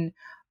something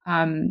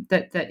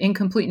that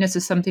incompleteness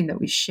is something that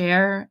we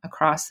share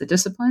across the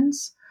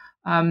disciplines.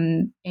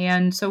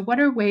 And so what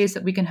are ways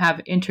that we can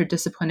have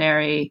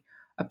interdisciplinary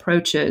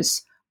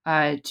approaches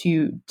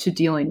to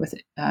dealing with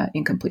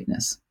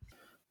incompleteness?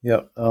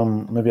 Yeah,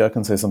 maybe I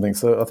can say something.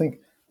 So I think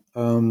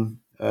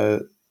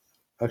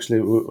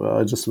actually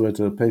I just wrote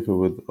a paper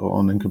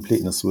on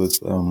incompleteness with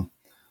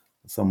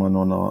someone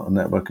on our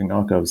networking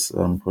archives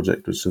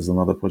project, which is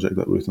another project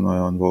that Ruth and I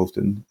are involved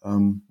in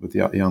with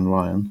Jan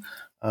Ryan.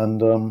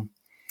 And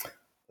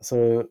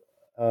so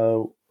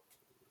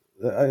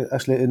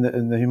actually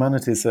in the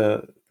humanities,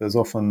 there's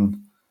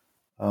often,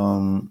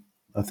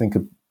 I think,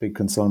 a big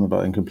concern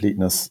about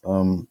incompleteness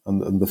and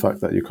the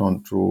fact that you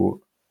can't draw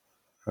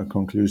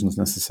conclusions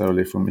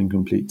necessarily from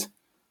incomplete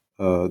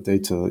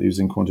data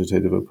using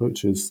quantitative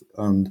approaches.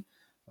 And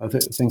I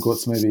think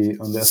what's maybe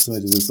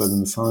underestimated is that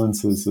in the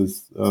sciences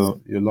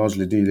you're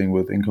largely dealing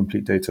with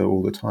incomplete data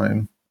all the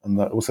time, and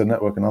that also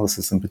network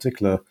analysis in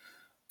particular.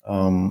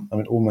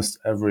 Almost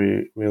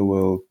every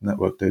real-world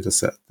network data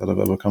set that I've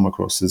ever come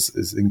across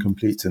is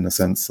incomplete in the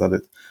sense that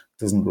it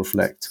doesn't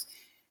reflect,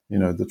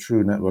 the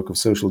true network of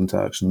social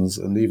interactions.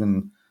 And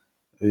even,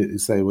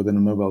 say, within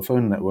a mobile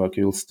phone network,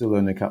 you'll still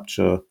only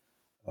capture,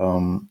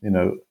 a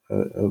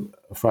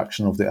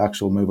fraction of the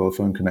actual mobile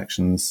phone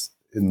connections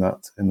in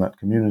that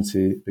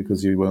community,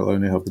 because you will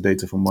only have the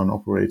data from one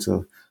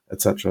operator,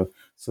 etc.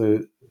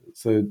 So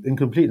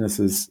incompleteness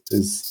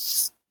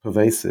is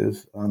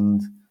pervasive,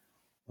 and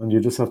you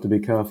just have to be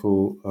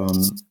careful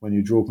when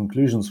you draw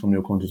conclusions from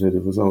your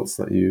quantitative results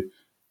that they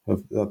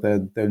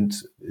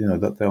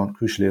aren't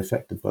crucially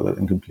affected by that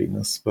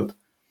incompleteness. But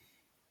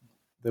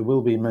there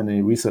will be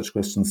many research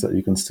questions that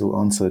you can still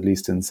answer, at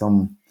least to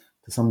some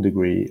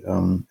degree,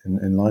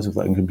 in light of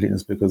that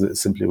incompleteness, because it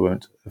simply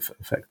won't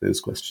affect those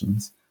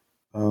questions.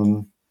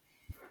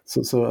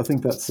 So I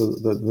think that's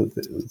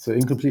so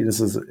incompleteness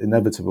is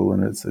inevitable,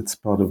 and it's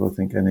part of, I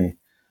think, any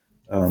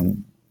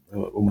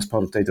almost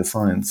part of data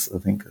science, I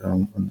think,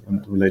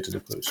 and related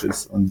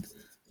approaches. And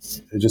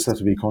you just have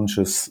to be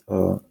conscious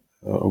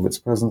of its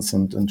presence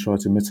and try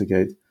to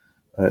mitigate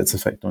its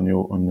effect on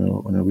your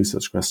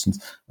research questions.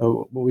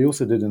 What we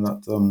also did in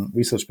that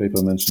research paper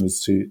I mentioned is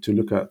to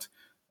look at,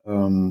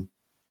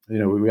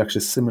 we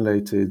actually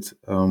simulated,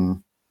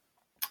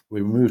 we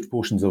removed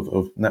portions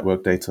of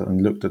network data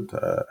and looked at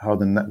how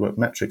the network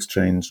metrics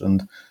change.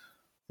 And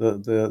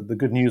the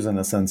good news, in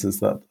a sense,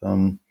 is that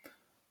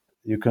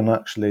you can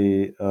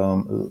actually,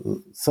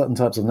 certain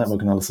types of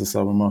network analysis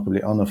are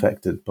remarkably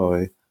unaffected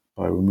by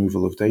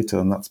removal of data,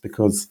 and that's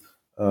because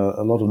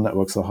a lot of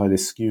networks are highly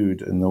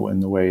skewed in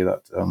the way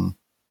that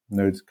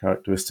node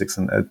characteristics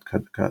and edge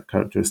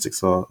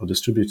characteristics are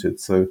distributed.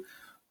 So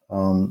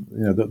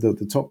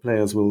the top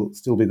players will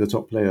still be the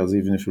top players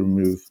even if you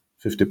remove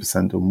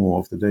 50% or more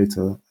of the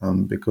data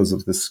because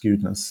of this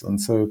skewedness.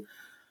 And so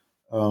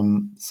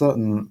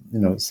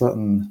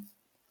certain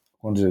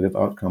quantitative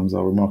outcomes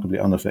are remarkably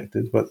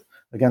unaffected, but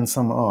again,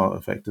 some are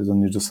affected,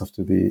 and you just have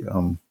to be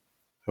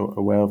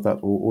aware of that,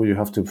 or you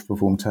have to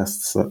perform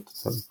tests that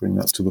bring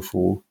that to the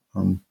fore.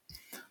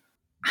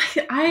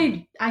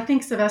 I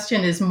think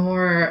Sebastian is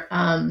more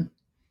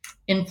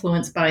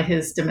influenced by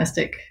his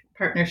domestic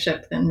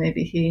partnership than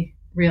maybe he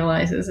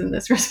realizes in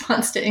this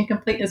response to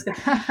incompleteness.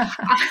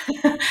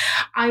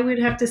 I would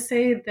have to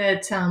say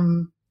that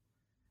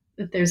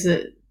that there's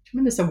a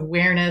tremendous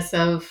awareness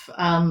of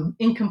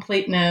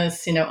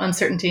incompleteness,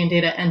 uncertainty in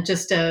data, and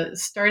just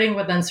starting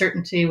with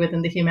uncertainty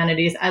within the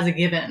humanities as a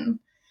given.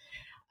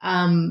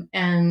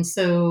 And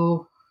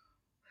so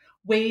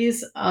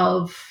ways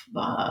of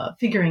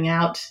figuring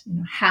out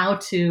how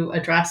to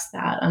address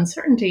that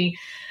uncertainty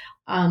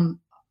are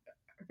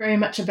very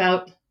much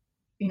about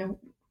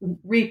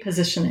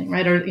repositioning,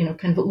 right? Or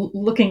kind of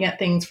looking at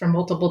things from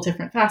multiple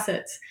different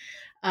facets.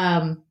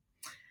 And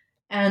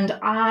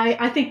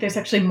I think there's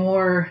actually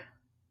more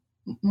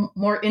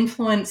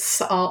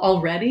influence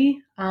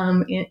already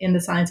in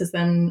the sciences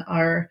than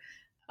are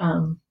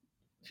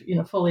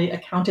fully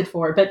accounted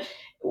for. But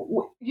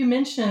you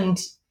mentioned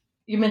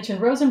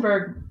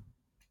Rosenberg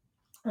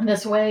and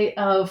this way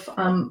of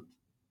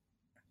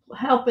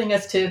helping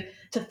us to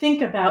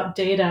think about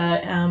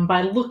data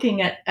by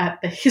looking at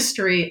the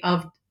history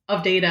of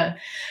data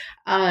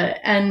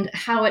and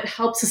how it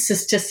helps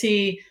us to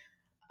see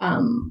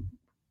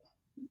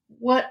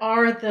what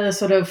are the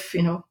sort of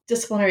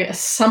disciplinary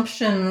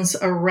assumptions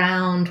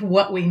around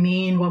what we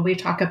mean when we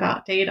talk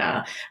about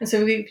data. And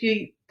so if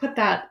you put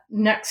that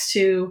next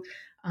to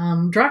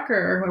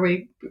Drucker, where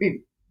we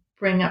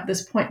bring up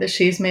this point that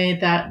she's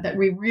made that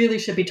we really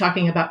should be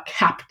talking about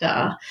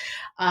CAPTA,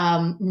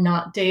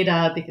 not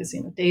data, because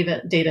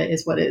data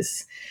is what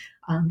is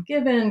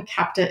given.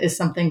 CAPTA is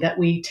something that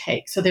we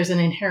take. So there's an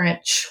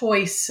inherent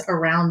choice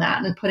around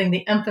that, and putting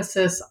the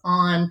emphasis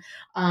on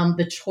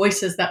the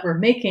choices that we're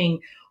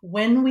making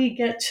when we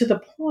get to the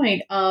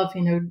point of,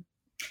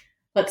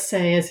 let's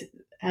say,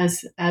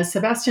 as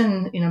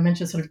Sebastian,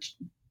 mentioned, sort of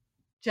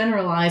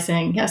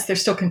generalizing. Yes,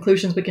 there's still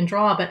conclusions we can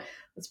draw, but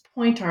let's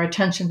point our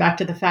attention back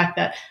to the fact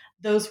that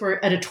those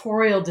were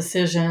editorial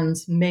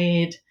decisions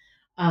made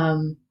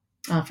from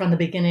the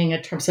beginning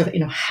in terms of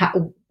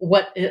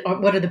what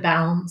are the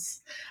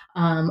bounds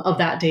of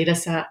that data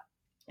set,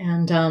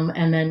 and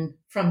then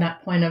from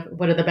that point of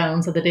what are the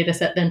bounds of the data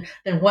set, then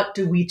what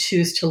do we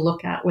choose to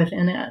look at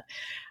within it.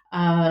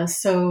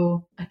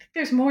 So I think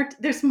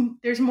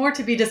there's more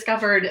to be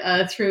discovered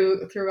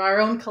through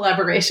our own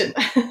collaboration.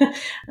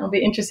 It'll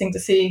be interesting to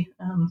see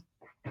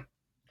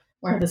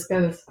where this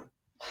goes.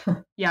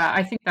 Yeah,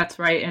 I think that's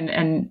right.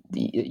 And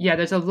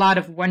there's a lot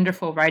of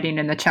wonderful writing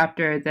in the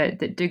chapter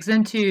that digs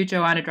into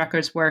Joanna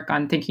Drucker's work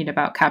on thinking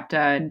about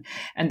CAPTA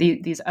and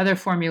these other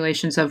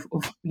formulations of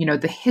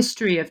the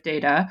history of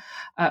data,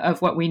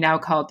 of what we now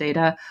call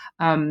data,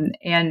 and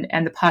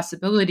the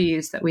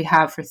possibilities that we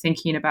have for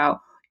thinking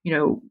about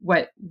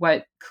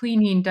what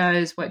cleaning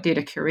does, what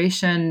data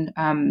curation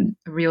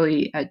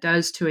really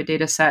does to a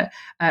data set,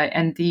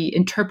 and the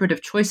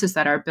interpretive choices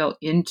that are built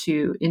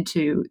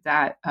into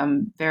that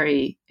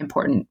very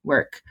important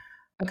work.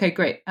 Okay,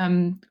 great.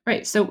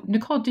 Right. So,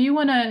 Nicole, do you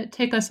want to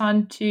take us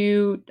on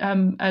to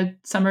a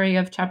summary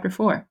of Chapter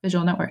 4,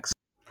 Visual Networks?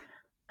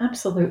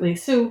 Absolutely.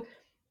 So,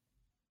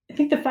 I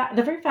think the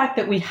very fact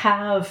that we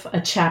have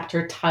a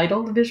chapter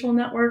titled Visual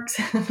Networks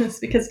is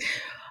because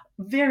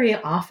very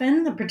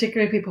often,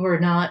 particularly people who are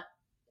not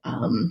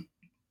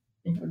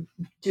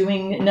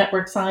doing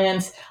network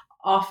science,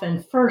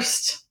 often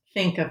first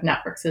think of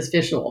networks as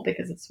visual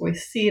because we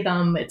see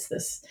them. It's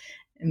this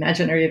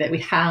imaginary that we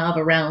have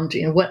around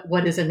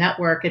what is a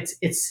network.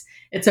 It's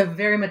a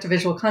very much a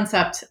visual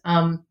concept.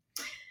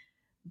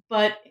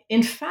 But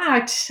in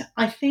fact,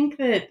 I think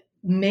that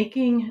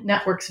making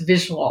networks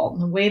visual,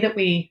 the way that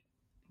we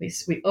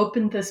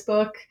opened this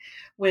book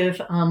with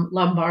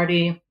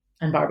Lombardi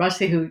and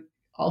Barabási, who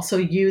also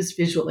used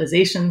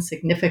visualization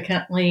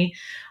significantly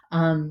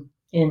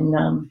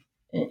in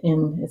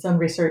its own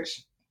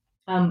research.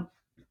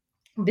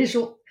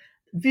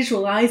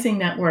 Visualizing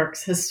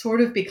networks has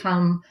sort of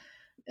become,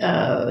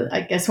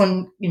 I guess,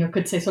 one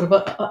could say, sort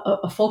of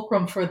a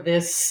fulcrum for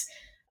this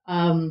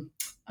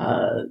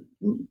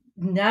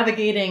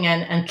navigating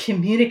and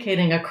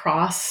communicating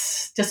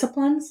across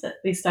disciplines. At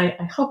least I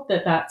hope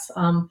that that's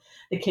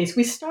the case.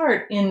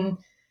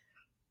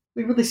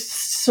 We really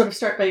sort of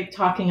start by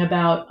talking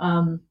about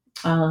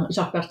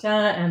Jacques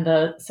Bertin and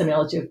the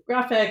semiology of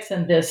graphics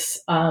and this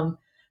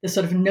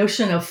sort of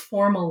notion of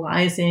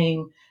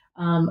formalizing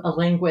a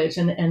language,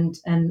 and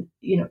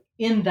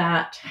in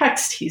that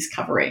text he's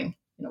covering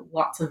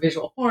lots of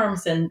visual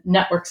forms, and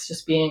networks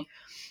just being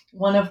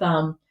one of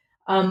them.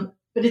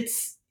 But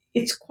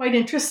it's quite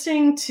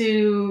interesting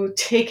to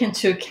take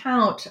into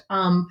account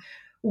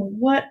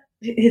what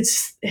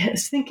his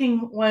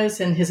thinking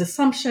was and his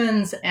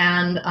assumptions,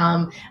 and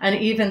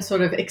even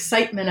sort of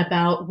excitement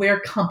about where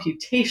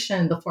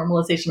computation, the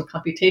formalization of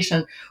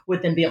computation,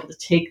 would then be able to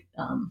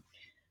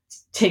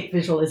take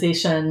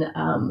visualization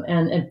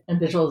and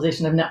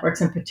visualization of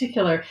networks in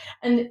particular.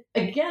 And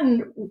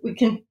again, we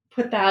can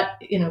put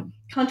that,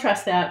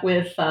 contrast that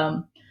with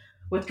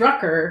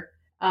Drucker,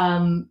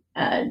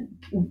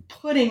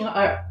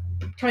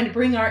 trying to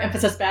bring our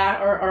emphasis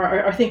back, or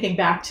our thinking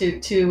back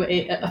to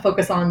a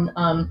focus on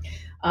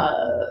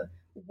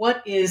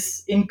what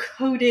is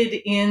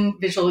encoded in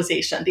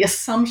visualization, the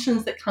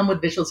assumptions that come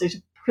with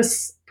visualization,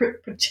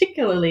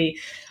 particularly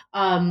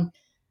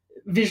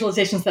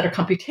visualizations that are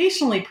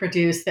computationally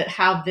produced, that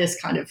have this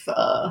kind of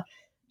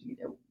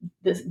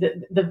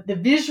the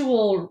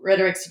visual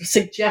rhetoric sort of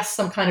suggests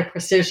some kind of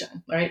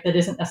precision, right, that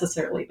isn't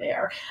necessarily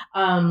there.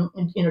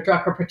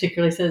 Drucker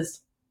particularly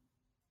says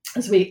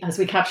as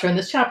we capture in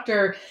this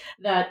chapter,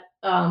 that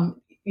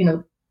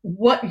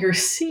what you're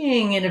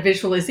seeing in a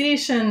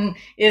visualization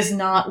is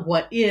not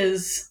what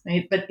is,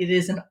 right? But it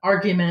is an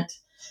argument.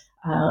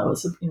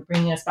 So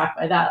bringing us back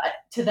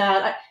to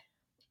that.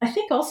 I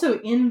think also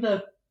in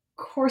the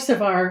course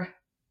of our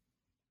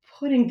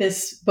putting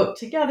this book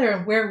together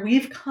and where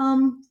we've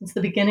come since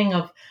the beginning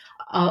of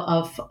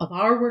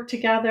our work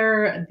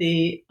together,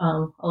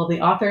 all of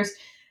the authors,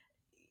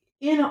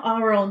 in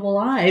our own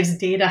lives,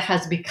 data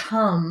has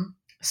become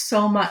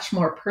so much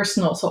more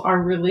personal. So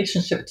our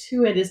relationship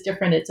to it is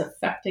different. It's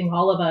affecting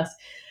all of us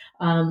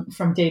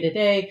from day to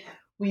day.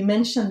 We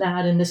mentioned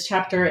that in this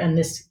chapter, and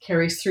this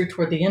carries through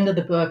toward the end of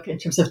the book in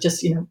terms of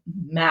just,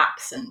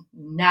 maps and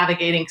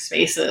navigating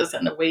spaces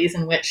and the ways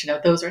in which,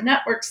 those are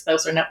networks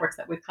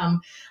that we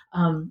come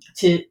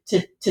to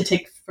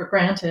take for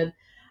granted.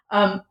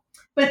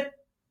 But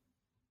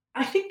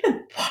I think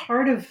that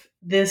part of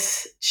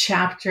this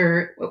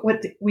chapter,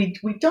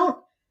 we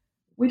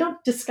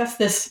don't discuss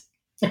this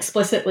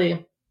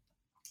explicitly,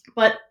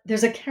 but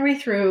there's a carry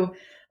through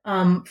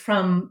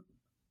from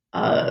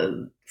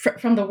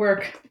the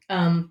work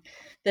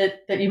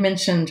that you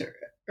mentioned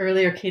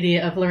earlier, Katie,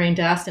 of Lorraine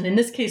Daston. In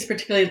this case,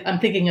 particularly, I'm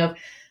thinking of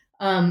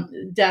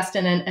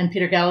Daston and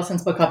Peter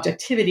Gallison's book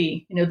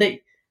Objectivity.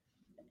 They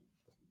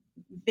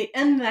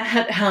end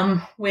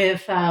that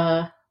with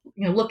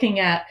looking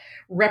at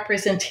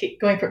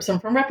going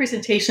from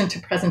representation to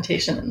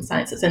presentation in the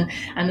sciences, and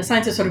the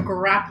sciences sort of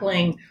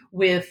grappling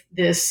with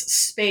this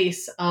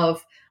space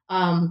of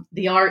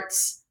the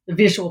arts, the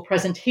visual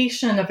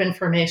presentation of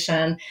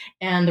information,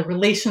 and the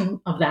relation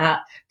of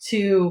that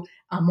to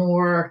a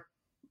more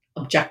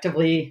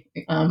objectively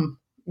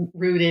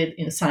rooted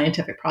in a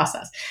scientific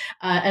process.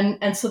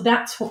 And so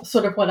that's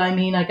sort of what I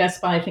mean, I guess,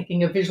 by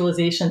thinking of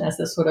visualization as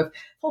this sort of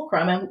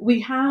fulcrum. And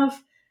we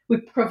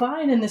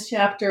provide in this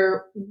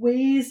chapter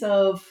ways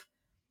of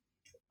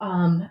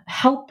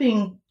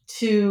helping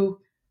to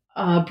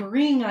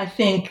bring, I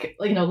think,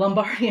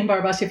 Lombardi and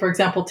Barabasi, for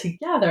example,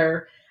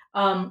 together.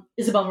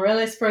 Isabel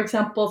Morales, for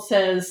example,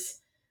 says,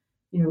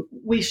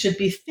 we should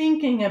be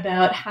thinking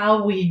about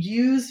how we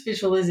use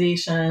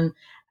visualization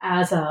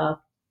as a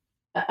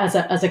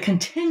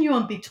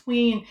continuum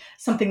between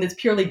something that's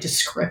purely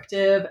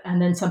descriptive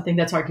and then something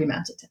that's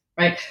argumentative,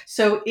 right?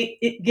 So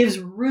it gives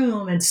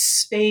room and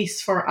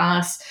space for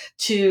us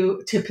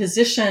to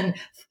position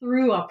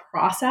through a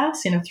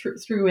process,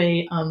 through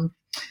an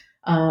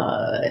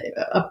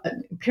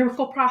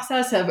empirical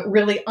process of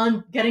really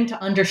getting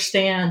to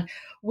understand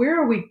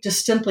where are we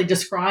just simply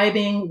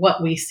describing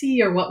what we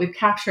see or what we've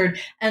captured,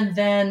 and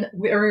then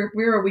where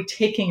are we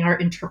taking our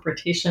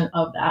interpretation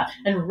of that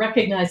and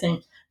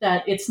recognizing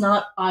that it's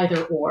not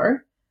either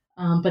or,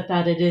 but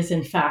that it is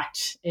in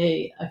fact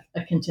a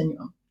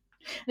continuum.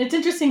 And it's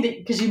interesting that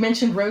because you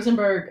mentioned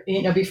Rosenberg,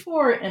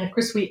 before, and of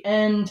course we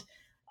end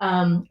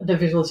the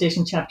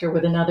visualization chapter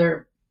with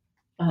another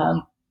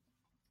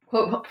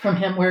quote from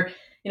him where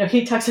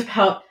he talks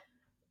about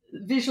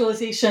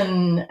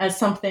visualization as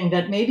something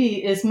that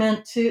maybe is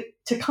meant to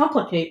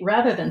complicate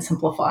rather than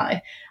simplify,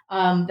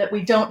 that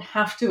we don't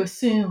have to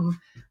assume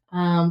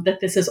that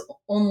this is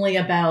only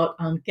about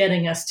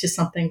getting us to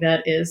something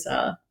that is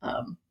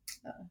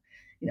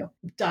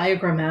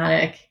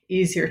diagrammatic,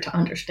 easier to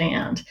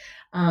understand,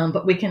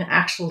 but we can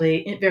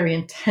actually very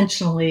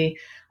intentionally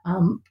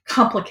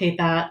complicate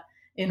that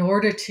in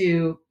order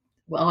to,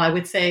 well, I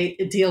would say,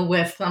 deal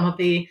with some of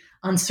the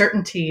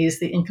uncertainties,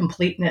 the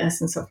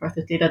incompleteness, and so forth,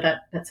 the data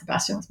that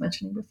Sebastian was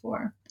mentioning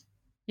before.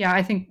 Yeah,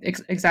 I think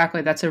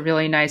exactly. That's a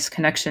really nice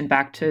connection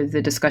back to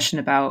the discussion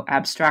about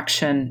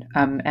abstraction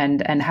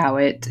and how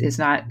it is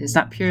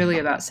not purely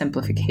about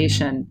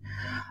simplification.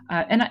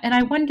 And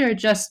I wonder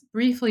just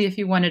briefly if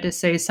you wanted to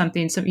say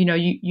something. So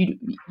you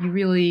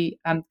really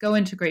go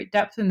into great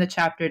depth in the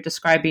chapter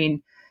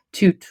describing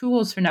two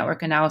tools for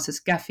network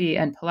analysis, Gephi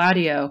and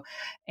Palladio.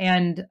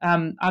 And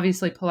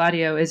obviously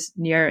Palladio is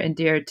near and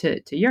dear to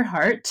your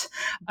heart.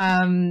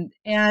 And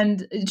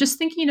just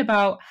thinking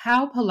about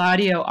how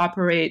Palladio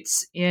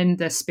operates in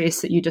the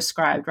space that you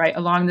described, right,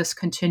 along this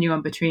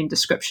continuum between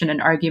description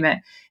and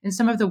argument, in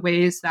some of the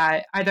ways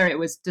that either it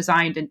was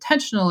designed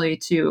intentionally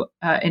to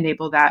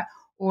enable that,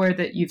 or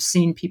that you've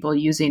seen people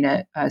using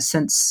it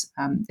since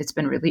it's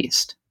been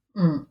released.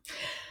 Mm.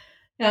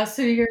 Yeah,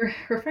 so you're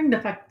referring to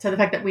the fact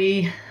that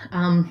we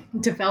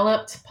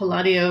developed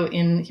Palladio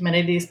in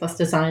Humanities Plus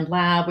Design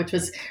Lab, which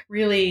was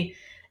really,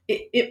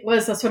 it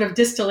was a sort of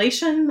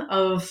distillation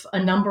of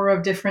a number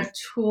of different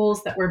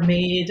tools that were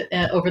made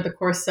over the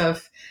course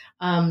of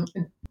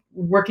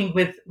working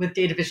with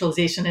data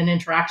visualization and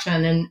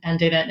interaction and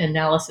data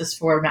analysis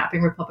for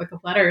mapping Republic of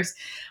Letters.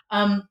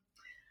 I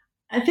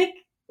think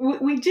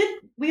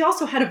we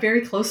also had a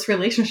very close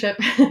relationship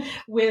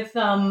with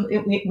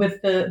the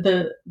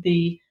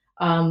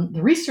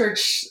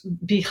research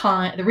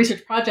behind the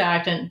research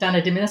project, and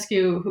Dana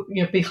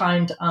Diminescu,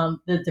 behind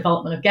the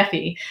development of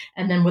Gephi,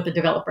 and then with the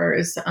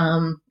developers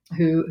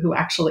who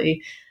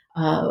actually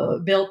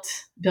built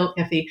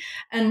Gephi.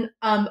 And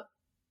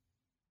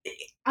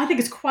I think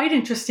it's quite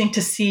interesting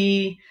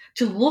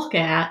to look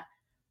at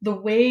the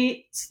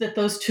ways that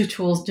those two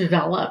tools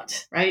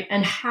developed, right?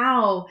 And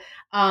how,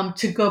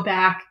 to go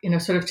back,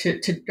 sort of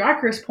to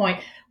Drucker's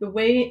point, the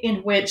way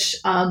in which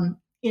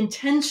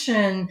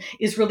intention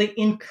is really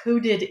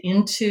encoded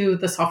into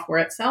the software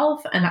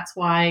itself. And that's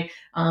why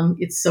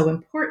it's so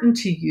important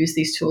to use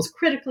these tools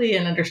critically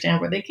and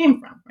understand where they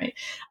came from, right?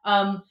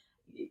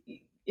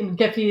 In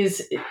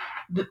Gephi's,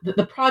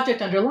 the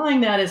project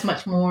underlying that is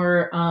much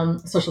more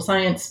social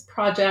science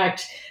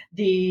project.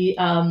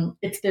 There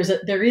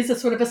is a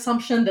sort of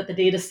assumption that the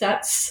data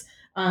sets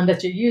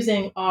that you're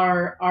using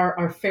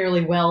are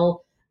fairly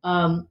well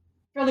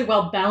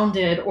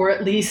bounded, or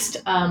at least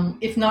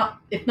if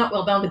not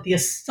well bounded, the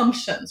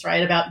assumptions,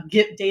 right, about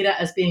data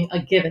as being a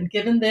given.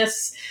 Given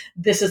this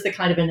is the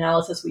kind of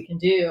analysis we can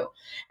do.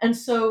 And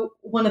so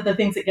one of the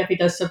things that Gephi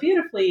does so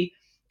beautifully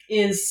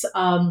is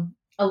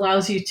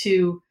allows you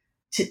to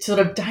sort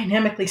of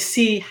dynamically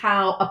see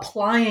how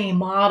applying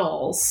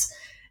models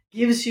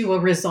gives you a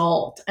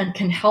result and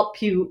can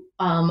help you,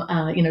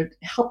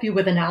 help you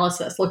with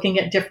analysis, looking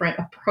at different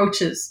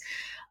approaches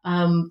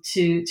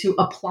to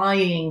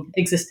applying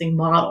existing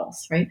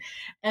models, right?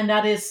 And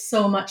that is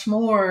so much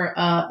more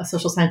a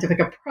social scientific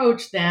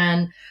approach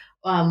than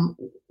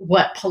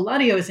what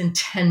Palladio is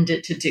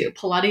intended to do.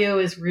 Palladio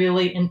is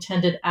really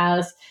intended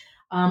as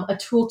a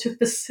tool to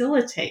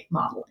facilitate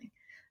modeling.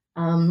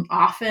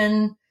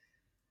 Often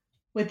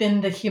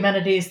within the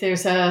humanities,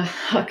 there's a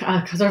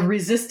kind of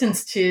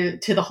resistance to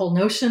the whole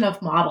notion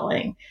of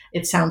modeling.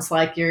 It sounds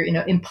like you're,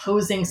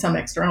 imposing some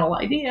external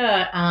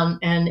idea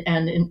and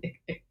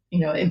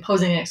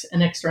imposing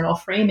an external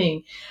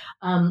framing.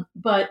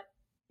 But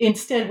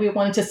instead, we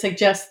wanted to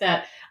suggest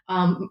that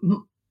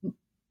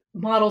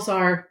models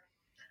are,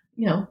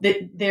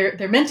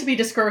 they're meant to be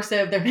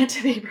discursive, they're meant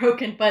to be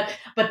broken, but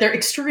they're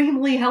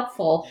extremely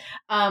helpful.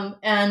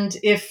 And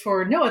if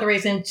for no other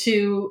reason,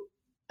 to,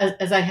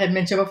 as I had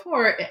mentioned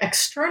before,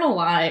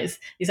 externalize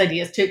these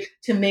ideas,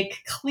 to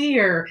make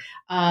clear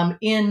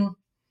in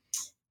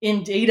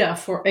data,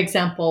 for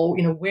example,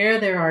 where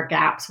there are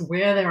gaps,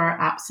 where there are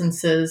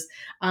absences,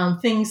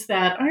 things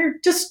that are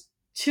just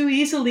too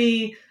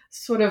easily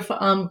sort of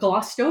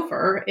glossed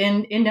over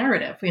in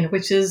narrative,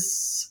 which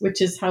is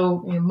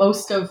how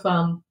most of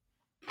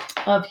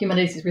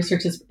humanities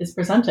research is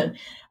presented,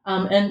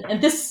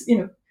 and this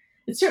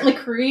it certainly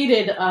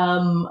created a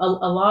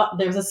lot.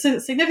 There was a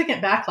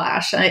significant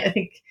backlash. I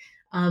think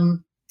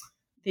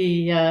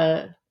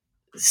the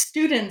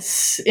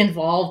students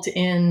involved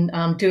in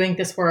doing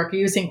this work,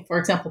 using, for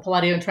example,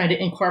 Palladio and trying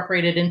to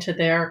incorporate it into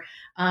their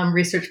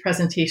research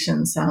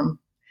presentations,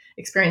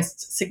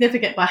 experienced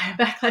significant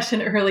backlash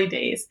in early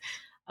days.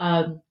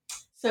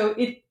 So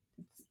it's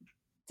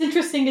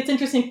interesting. It's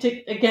interesting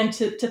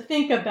to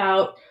think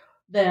about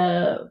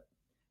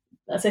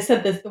as I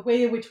said, the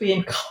way in which we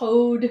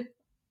encode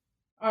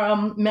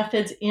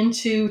methods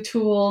into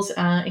tools,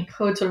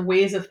 encode sort of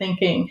ways of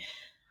thinking.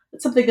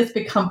 It's something that's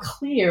become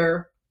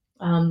clear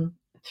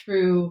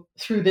through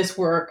this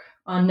work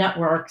on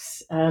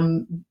networks,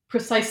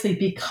 precisely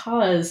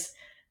because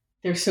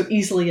they're so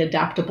easily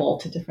adaptable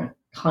to different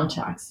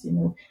contexts.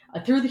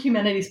 Through the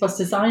Humanities Plus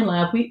Design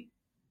Lab, we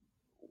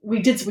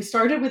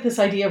started with this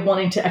idea of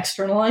wanting to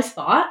externalize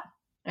thought.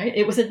 Right?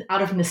 It was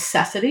out of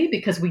necessity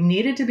because we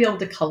needed to be able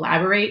to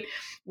collaborate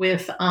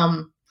with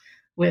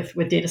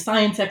data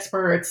science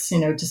experts,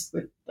 just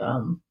with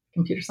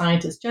computer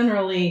scientists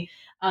generally.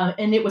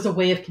 And it was a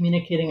way of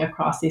communicating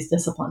across these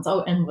disciplines.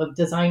 Oh, and with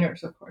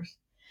designers, of course.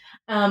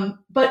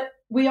 But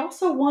we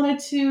also wanted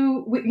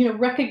to,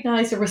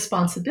 recognize a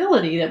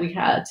responsibility that we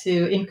had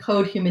to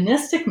encode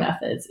humanistic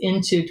methods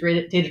into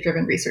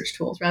data-driven research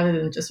tools, rather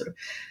than just sort of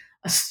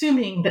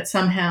assuming that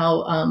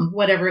somehow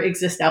whatever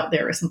exists out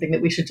there is something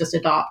that we should just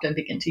adopt and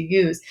begin to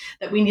use.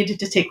 That we needed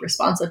to take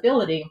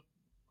responsibility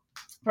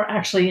for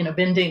actually,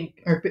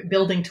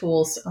 building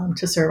tools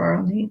to serve our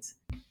own needs.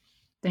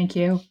 Thank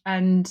you.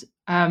 And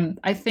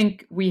I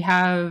think we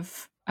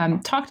have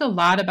talked a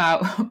lot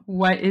about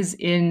what is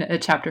in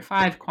Chapter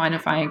 5,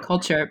 Quantifying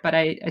Culture, but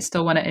I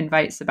still want to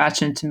invite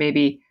Sebastian to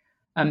maybe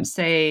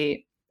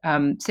say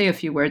a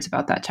few words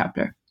about that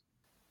chapter.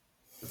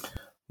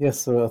 Yes,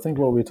 so I think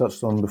what we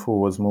touched on before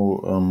was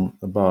more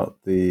about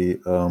the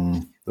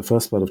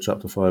first part of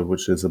Chapter 5,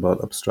 which is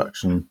about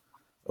abstraction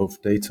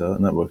of data,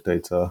 network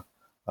data,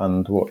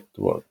 and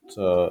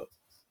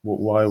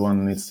why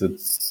one needs to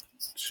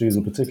choose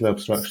a particular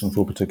abstraction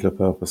for a particular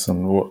purpose,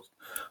 and what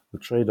the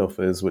trade-off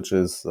is, which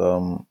is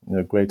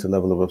greater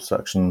level of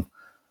abstraction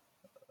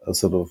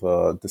sort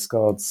of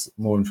discards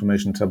more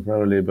information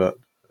temporarily, but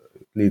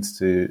leads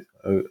to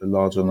a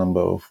larger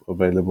number of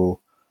available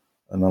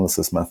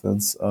analysis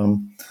methods.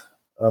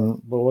 But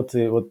what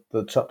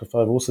the Chapter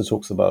 5 also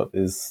talks about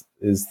is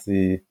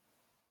the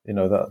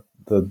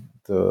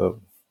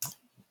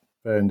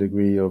varying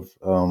degree of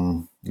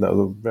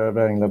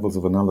varying levels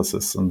of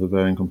analysis and the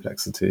varying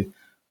complexity.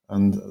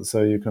 And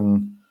so you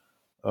can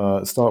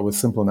start with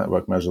simple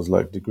network measures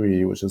like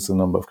degree, which is the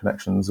number of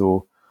connections,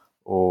 or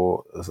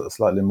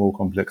slightly more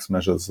complex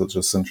measures such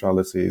as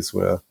centralities,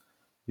 where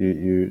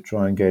you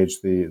try and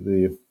gauge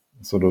the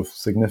sort of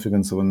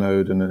significance of a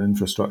node in an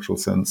infrastructural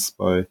sense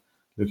by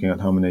looking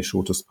at how many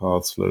shortest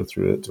paths flow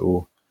through it,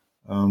 or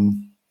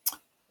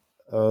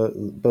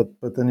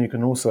but then you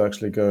can also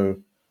actually go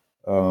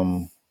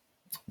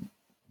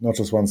not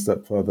just one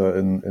step further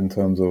in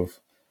terms of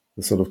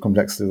the sort of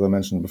complexities I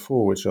mentioned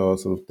before, which are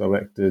sort of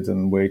directed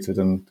and weighted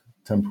and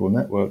temporal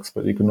networks,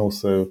 but you can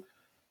also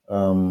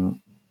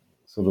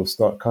sort of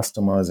start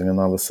customizing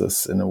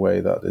analysis in a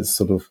way that is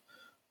sort of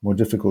more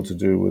difficult to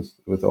do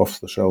with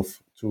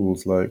off-the-shelf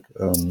tools like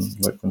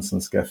for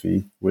instance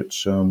Gephi,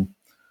 which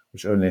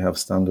only have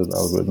standard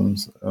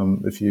algorithms.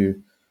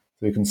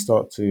 So you can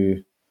start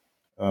to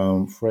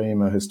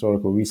frame a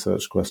historical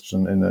research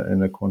question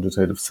in a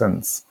quantitative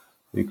sense.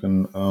 You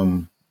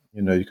can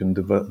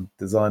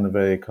design a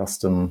very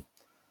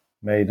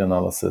custom-made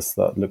analysis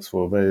that looks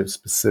for a very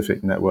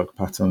specific network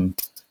pattern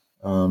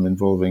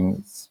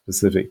involving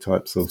specific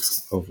types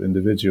of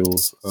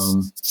individuals,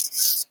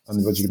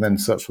 but you can then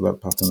search for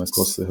that pattern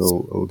across the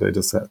whole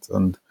data set,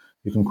 and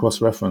you can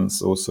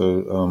cross-reference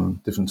also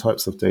different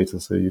types of data.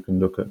 So you can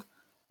look at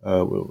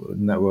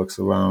networks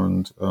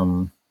around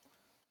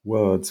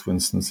words, for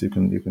instance. You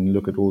can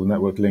look at all the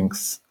network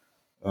links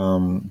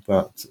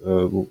that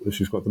if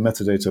you've got the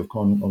metadata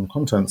on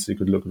contents, you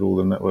could look at all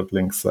the network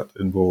links that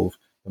involve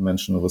the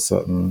mention of a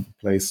certain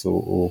place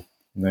or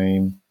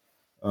name,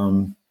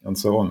 and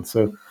so on.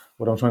 So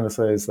what I'm trying to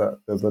say is that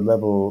the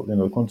level,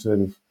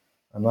 quantitative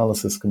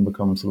analysis can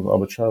become sort of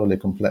arbitrarily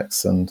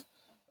complex, and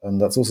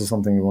that's also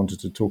something we wanted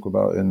to talk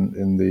about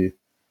in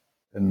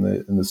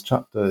this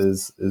chapter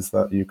is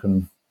that you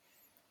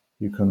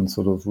can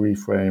sort of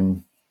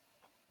reframe.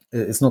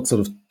 It's not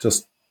sort of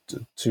just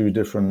two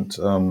different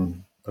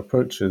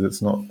approaches.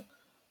 It's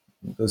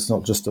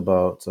not just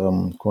about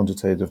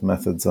quantitative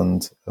methods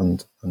and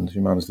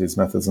humanities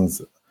methods, and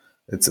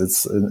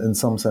it's in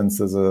some sense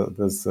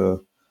there's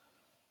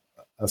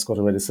as Scott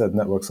already said,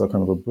 networks are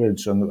kind of a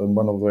bridge, and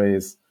one of the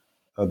ways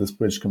this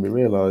bridge can be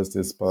realized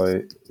is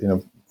by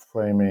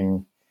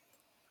framing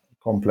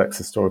complex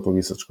historical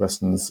research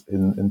questions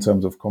in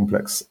terms of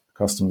complex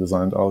custom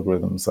designed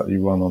algorithms that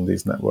you run on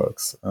these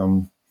networks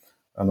and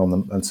on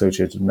the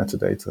associated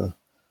metadata.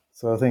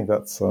 So I think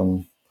that's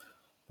a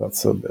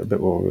bit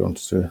what we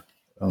wanted to.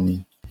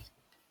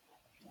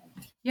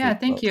 Yeah,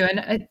 thank you.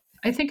 And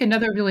I think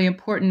another really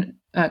important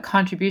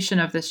contribution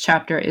of this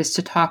chapter is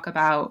to talk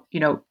about,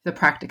 the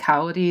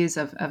practicalities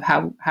of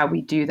how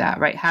we do that,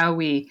 right? How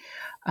we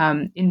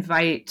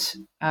invite,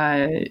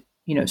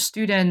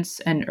 students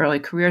and early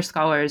career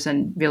scholars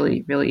and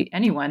really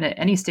anyone at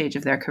any stage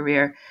of their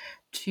career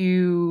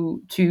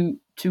to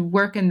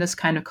work in this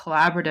kind of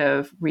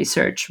collaborative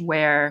research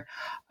where,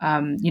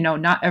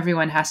 not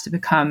everyone has to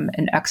become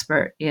an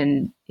expert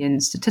in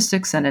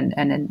statistics and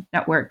in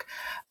network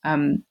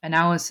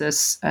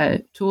analysis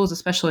tools,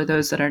 especially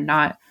those that are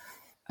not,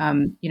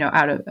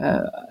 out of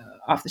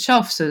off the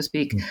shelf, so to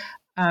speak.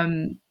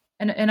 And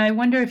I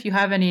wonder if you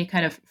have any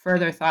kind of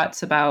further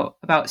thoughts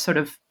about sort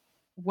of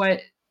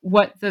what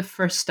the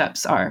first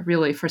steps are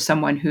really for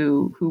someone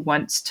who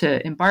wants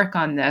to embark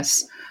on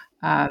this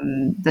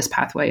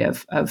pathway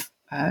of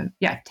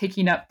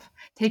taking up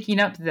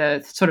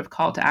the sort of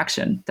call to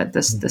action that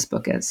this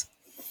book is.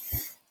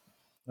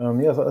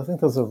 Yes, I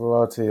think there's a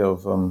variety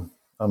of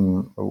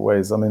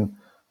ways. I mean,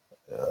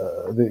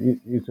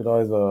 you could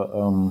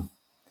either,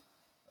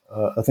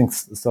 I think,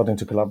 starting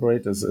to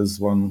collaborate is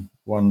one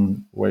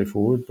way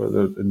forward, but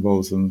it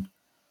involves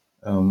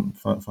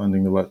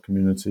finding the right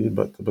community.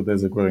 But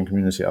there's a growing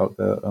community out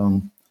there,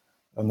 and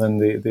then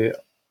the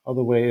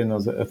other way in,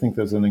 I think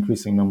there's an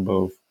increasing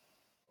number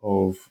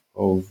of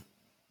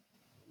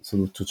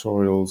sort of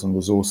tutorials and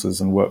resources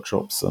and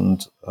workshops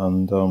and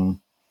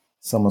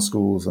summer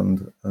schools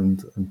and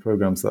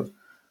programs that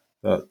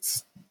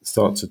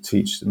start to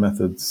teach the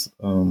methods,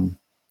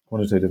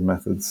 quantitative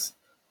methods,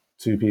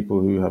 to people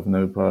who have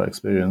no prior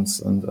experience.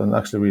 And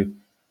actually,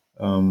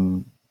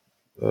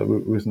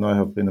 Ruth and I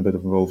have been a bit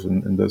involved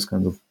in those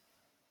kinds of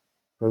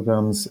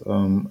programs,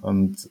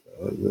 and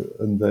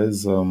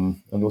there's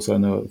and also I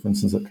know, for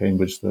instance, at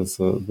Cambridge, there's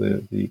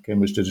the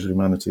Cambridge Digital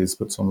Humanities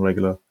puts on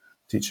regular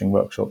teaching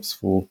workshops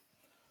for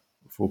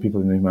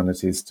people in the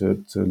humanities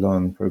to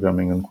learn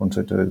programming and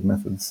quantitative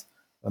methods.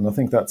 And I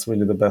think that's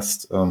really the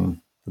best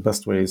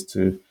way is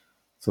to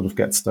sort of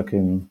get stuck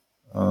in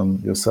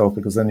yourself,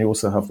 because then you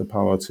also have the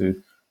power to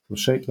sort of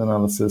shape the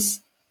analysis,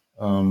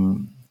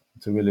 to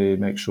really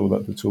make sure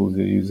that the tools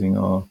you're using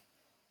are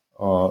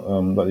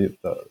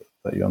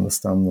that you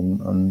understand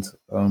them,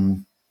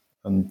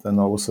 and then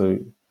are also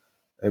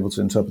able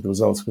to interpret the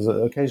results. Because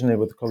occasionally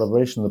with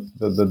collaboration,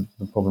 the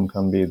problem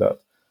can be that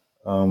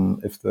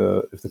if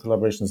the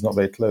collaboration is not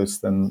very close,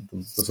 then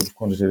the sort of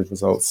quantitative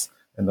results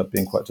end up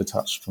being quite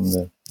detached from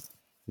the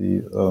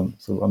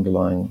sort of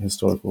underlying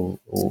historical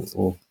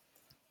or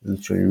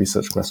literary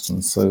research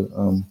questions. So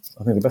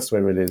I think the best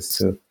way really is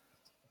to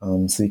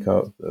seek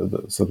out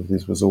the sort of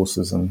these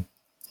resources and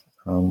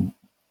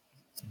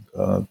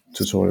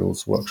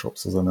tutorials,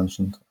 workshops, as I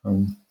mentioned.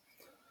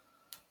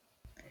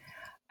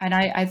 And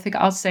I think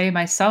I'll say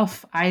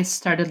myself, I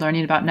started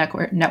learning about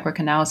network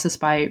analysis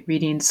by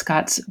reading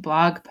Scott's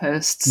blog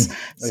posts.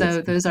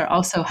 So those are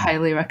also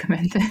highly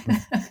recommended.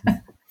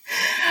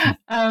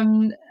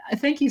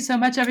 Thank you so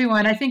much,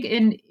 everyone. I think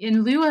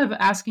in lieu of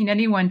asking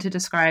anyone to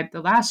describe the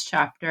last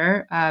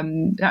chapter,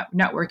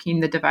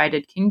 Networking the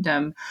Divided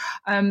Kingdom,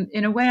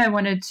 in a way, I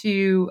wanted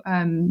to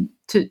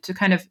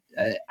kind of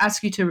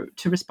ask you to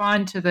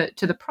respond to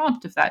the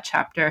prompt of that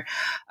chapter,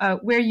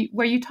 where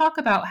you talk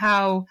about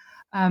how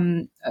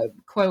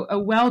quote, a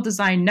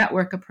well-designed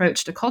network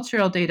approach to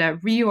cultural data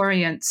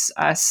reorients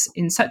us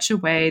in such a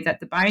way that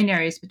the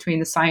binaries between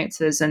the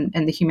sciences and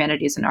the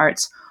humanities and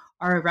arts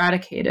are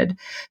eradicated.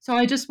 So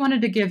I just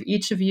wanted to give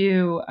each of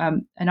you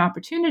an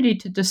opportunity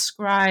to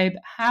describe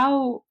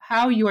how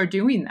you are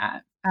doing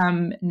that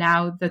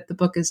now that the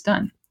book is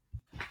done.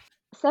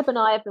 Seb and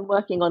I have been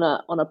working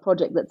on a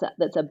project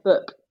that's a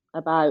book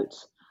about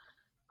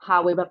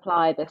how we've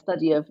applied the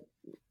study of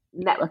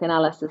network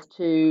analysis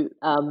to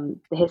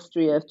the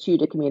history of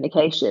Tudor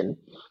communication.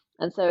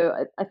 And so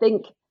I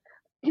think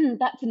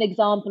that's an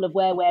example of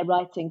where we're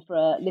writing for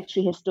a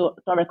literary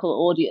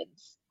historical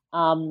audience.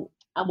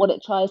 And what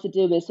it tries to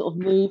do is sort of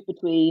move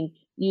between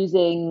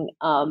using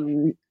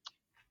very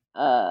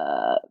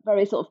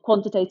sort of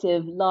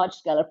quantitative,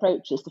 large-scale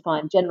approaches to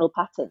find general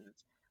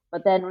patterns,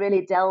 but then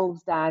really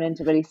delves down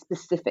into really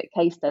specific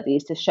case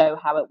studies to show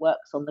how it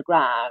works on the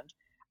ground,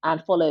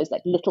 and follows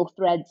like little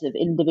threads of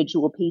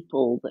individual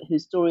people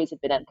whose stories have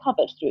been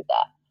uncovered through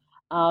that.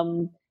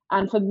 And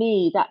for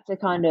me, that's a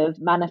kind of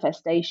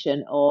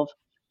manifestation of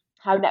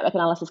how network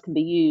analysis can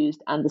be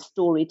used and the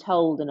story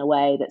told in a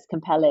way that's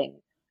compelling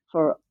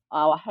for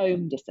our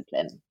home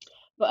discipline.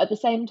 But at the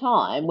same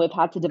time, we've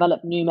had to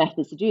develop new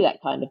methods to do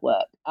that kind of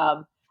work.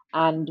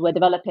 And we're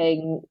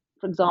developing,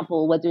 for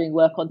example, we're doing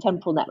work on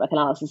temporal network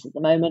analysis at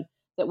the moment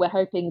that we're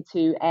hoping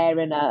to air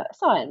in a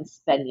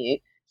science venue.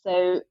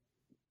 So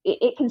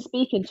it can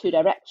speak in two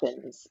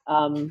directions.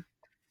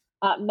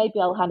 Maybe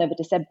I'll hand over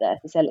to Seb there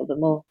to say a little bit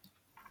more.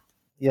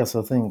 Yes,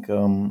 I think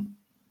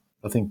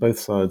both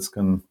sides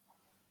can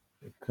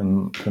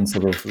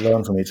sort of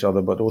learn from each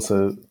other, but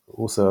also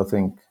I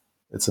think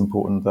it's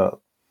important that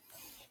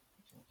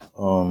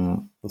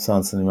the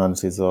science and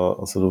humanities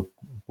are sort of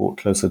brought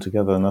closer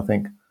together. And I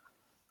think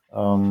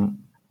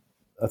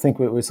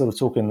we're sort of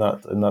talking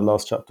that in that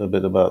last chapter a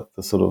bit about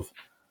the sort of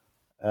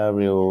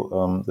aerial,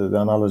 the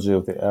analogy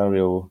of the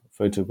aerial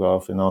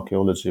photograph in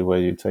archaeology, where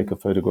you take a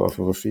photograph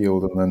of a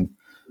field and then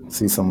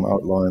see some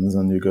outlines,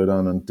 and you go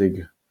down and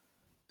dig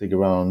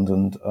around,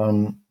 and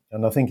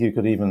I think you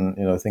could even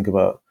think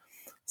about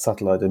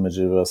satellite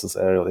imagery versus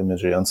aerial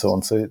imagery and so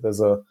on. So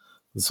there's a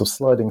sort of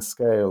sliding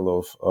scale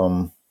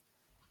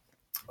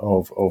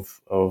of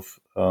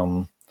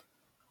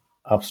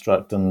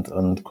abstract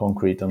and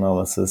concrete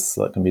analysis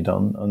that can be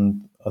done,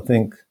 and I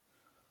think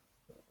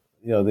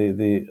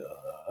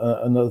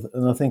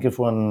and I think if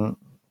one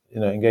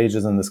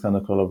engages in this kind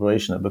of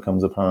collaboration, it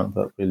becomes apparent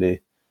that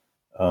really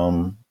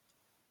the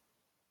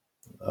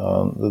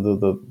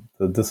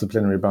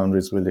disciplinary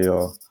boundaries really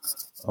are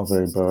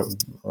very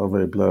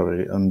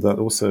blurry, and that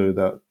also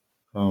that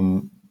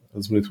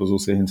as Ruth was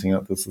also hinting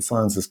at, this the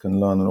sciences can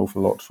learn an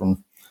awful lot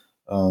from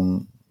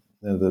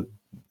the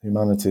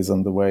humanities,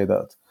 and the way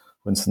that,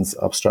 for instance,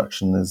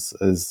 abstraction needs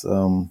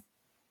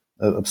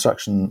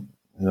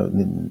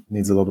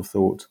a lot of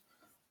thought,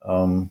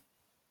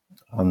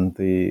 and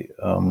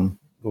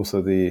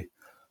also the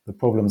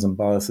problems and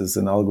biases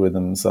in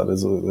algorithms. That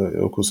is,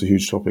 of course, a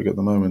huge topic at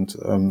the moment.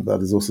 That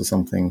is also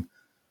something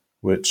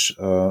which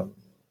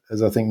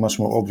is, I think, much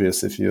more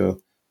obvious if you're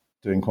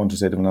doing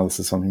quantitative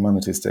analysis on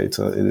humanities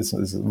data. It is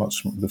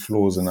much the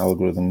flaws in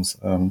algorithms,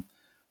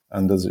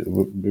 and as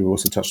we've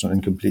also touched on,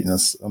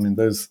 incompleteness. I mean,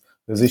 those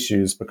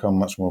issues become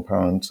much more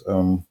apparent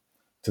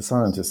to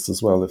scientists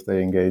as well if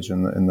they engage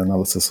in the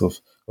analysis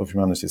of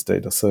humanities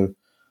data. So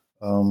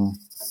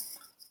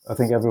I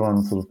think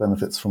everyone sort of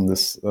benefits from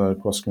this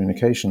cross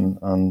communication,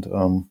 and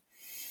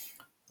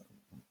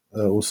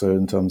also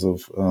in terms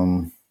of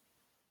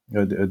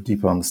a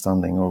deeper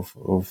understanding of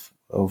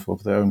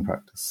their own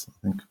practice, I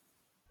think.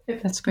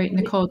 That's great.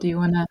 Nicole, do you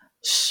want to?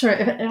 Sure.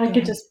 If I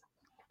could just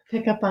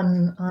pick up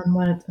on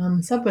what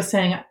Seb was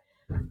saying.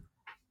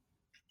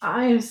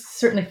 I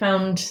certainly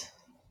found,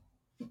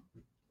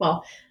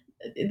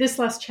 this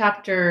last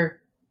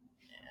chapter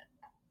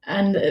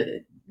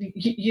and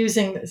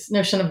using this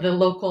notion of the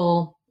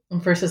local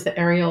versus the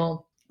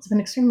aerial has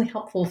been extremely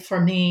helpful for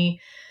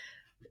me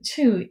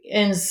too,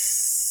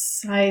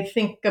 as I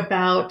think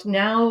about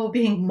now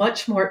being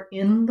much more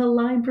in the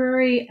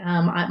library.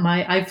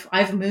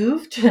 I've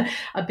moved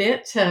a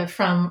bit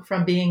from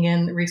being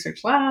in the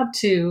research lab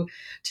to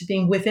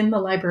being within the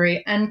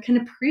library, and can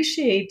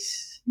appreciate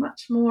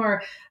much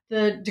more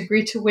the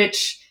degree to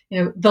which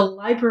the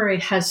library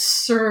has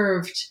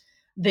served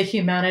the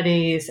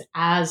humanities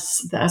as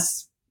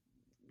this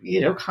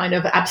kind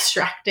of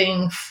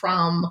abstracting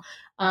from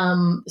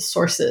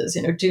sources,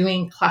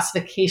 doing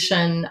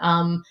classification,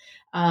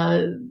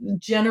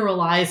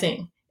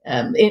 generalizing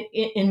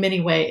in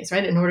many ways,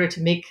 right, in order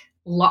to make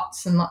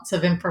lots and lots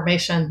of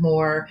information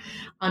more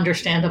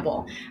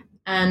understandable.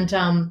 And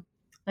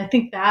I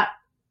think that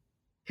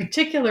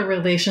particular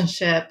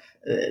relationship,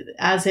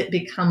 as it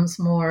becomes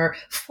more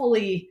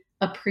fully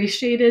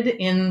appreciated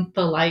in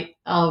the light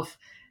of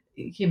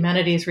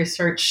humanities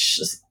research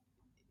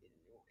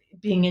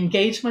being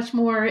engaged much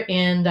more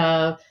in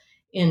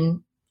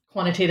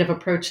quantitative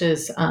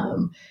approaches,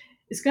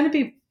 is going to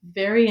be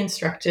very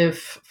instructive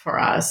for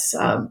us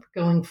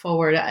going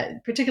forward,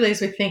 particularly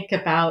as we think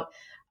about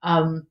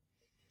the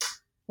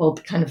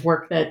kind of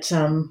work that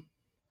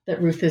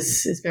Ruth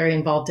is very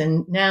involved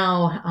in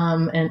now,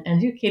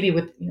 and you, Katie,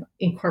 with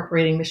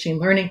incorporating machine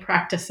learning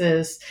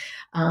practices,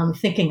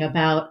 thinking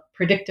about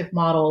predictive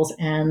models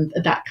and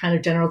that kind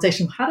of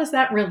generalization. How does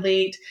that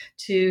relate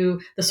to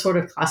the sort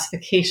of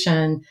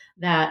classification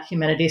that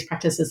humanities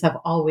practices have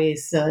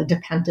always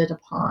depended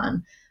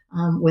upon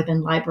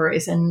within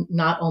libraries? And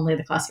not only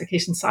the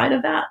classification side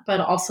of that, but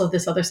also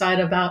this other side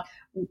about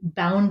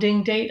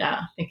bounding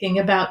data, thinking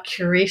about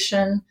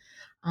curation,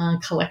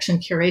 collection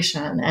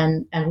curation,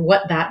 and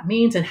what that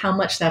means and how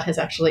much that has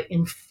actually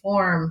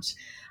informed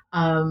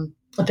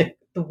the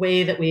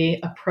way that we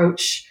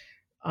approach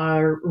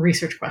our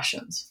research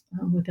questions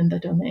within the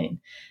domain.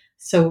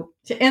 So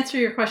to answer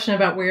your question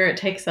about where it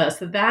takes us,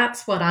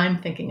 that's what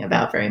I'm thinking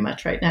about very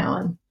much right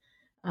now.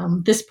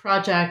 And this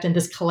project and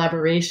this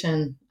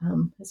collaboration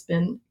has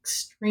been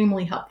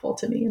extremely helpful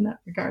to me in that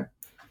regard.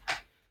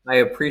 I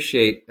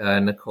appreciate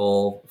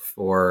Nicole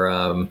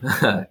for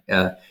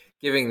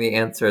giving the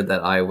answer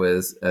that I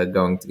was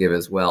going to give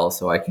as well,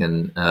 so I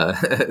can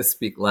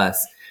speak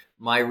less.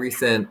 My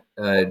recent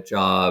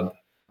job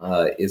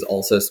is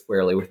also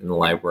squarely within the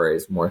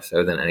libraries, more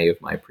so than any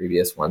of my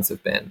previous ones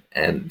have been.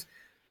 And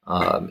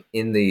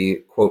in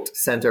the, quote,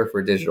 Center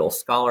for Digital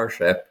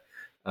Scholarship,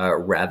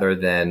 rather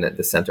than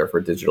the Center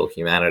for Digital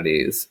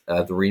Humanities,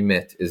 the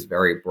remit is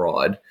very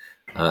broad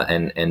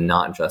and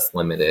not just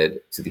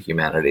limited to the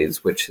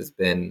humanities, which has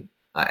been,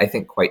 I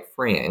think, quite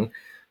freeing.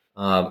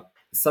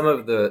 Some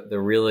of the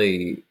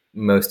really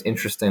most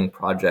interesting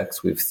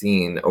projects we've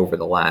seen over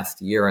the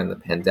last year in the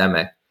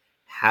pandemic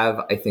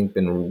have, I think,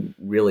 been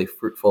really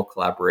fruitful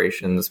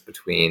collaborations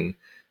between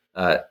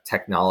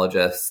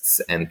technologists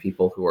and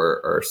people who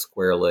are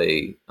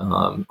squarely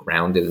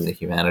grounded in the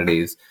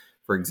humanities.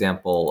 For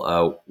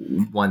example,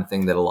 one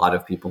thing that a lot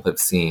of people have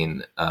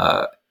seen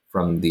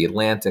from The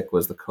Atlantic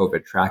was the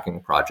COVID tracking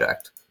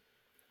project.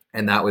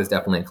 And that was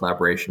definitely a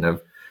collaboration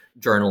of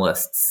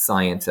journalists,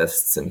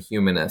 scientists, and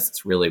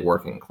humanists really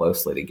working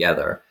closely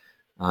together.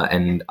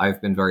 And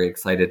I've been very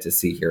excited to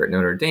see here at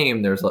Notre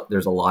Dame, there's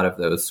a lot of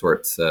those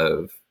sorts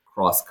of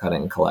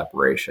cross-cutting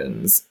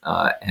collaborations.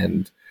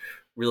 And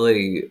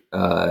really,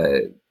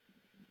 the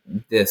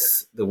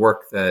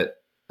work that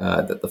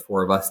the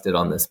four of us did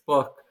on this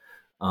book,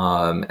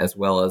 as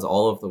well as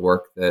all of the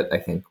work that I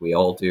think we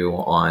all do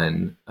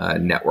on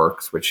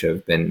networks, which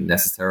have been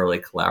necessarily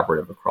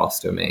collaborative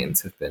across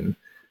domains, have been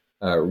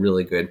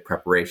really good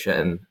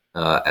preparation,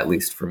 at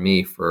least for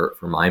me, for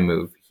my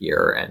move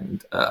here,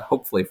 and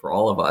hopefully for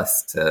all of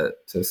us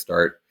to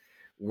start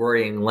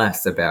worrying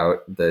less about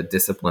the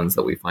disciplines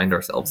that we find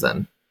ourselves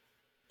in.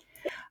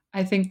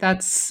 I think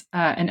that's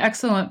an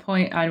excellent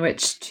point on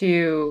which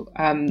to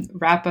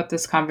wrap up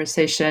this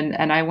conversation.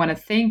 And I want to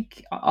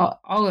thank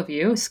all of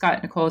you,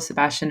 Scott, Nicole,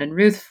 Sebastian, and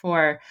Ruth,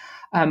 for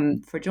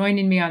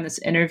joining me on this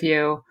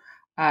interview.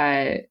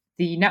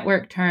 The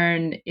network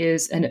turn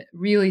is a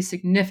really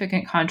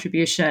significant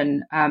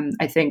contribution,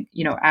 I think,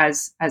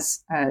 as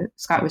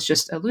Scott was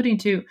just alluding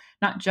to,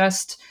 not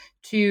just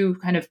to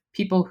kind of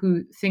people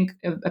who think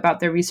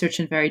about their research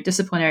in very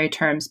disciplinary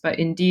terms, but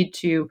indeed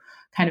to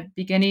kind of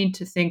beginning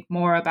to think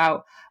more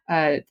about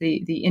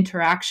the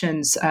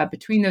interactions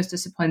between those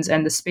disciplines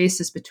and the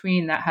spaces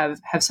between that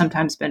have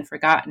sometimes been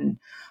forgotten.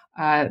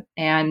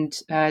 And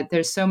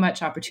there's so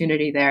much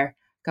opportunity there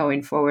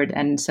going forward.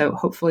 And so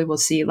hopefully we'll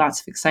see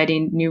lots of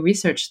exciting new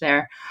research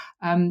there.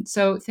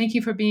 So thank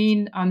you for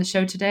being on the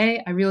show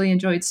today. I really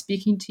enjoyed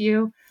speaking to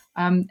you.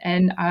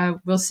 And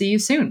we'll see you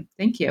soon.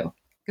 Thank you.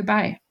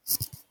 Goodbye.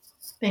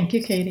 Thank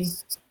you, Katie.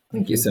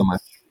 Thank you so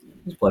much.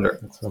 It was a pleasure.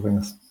 Thanks for having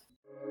us.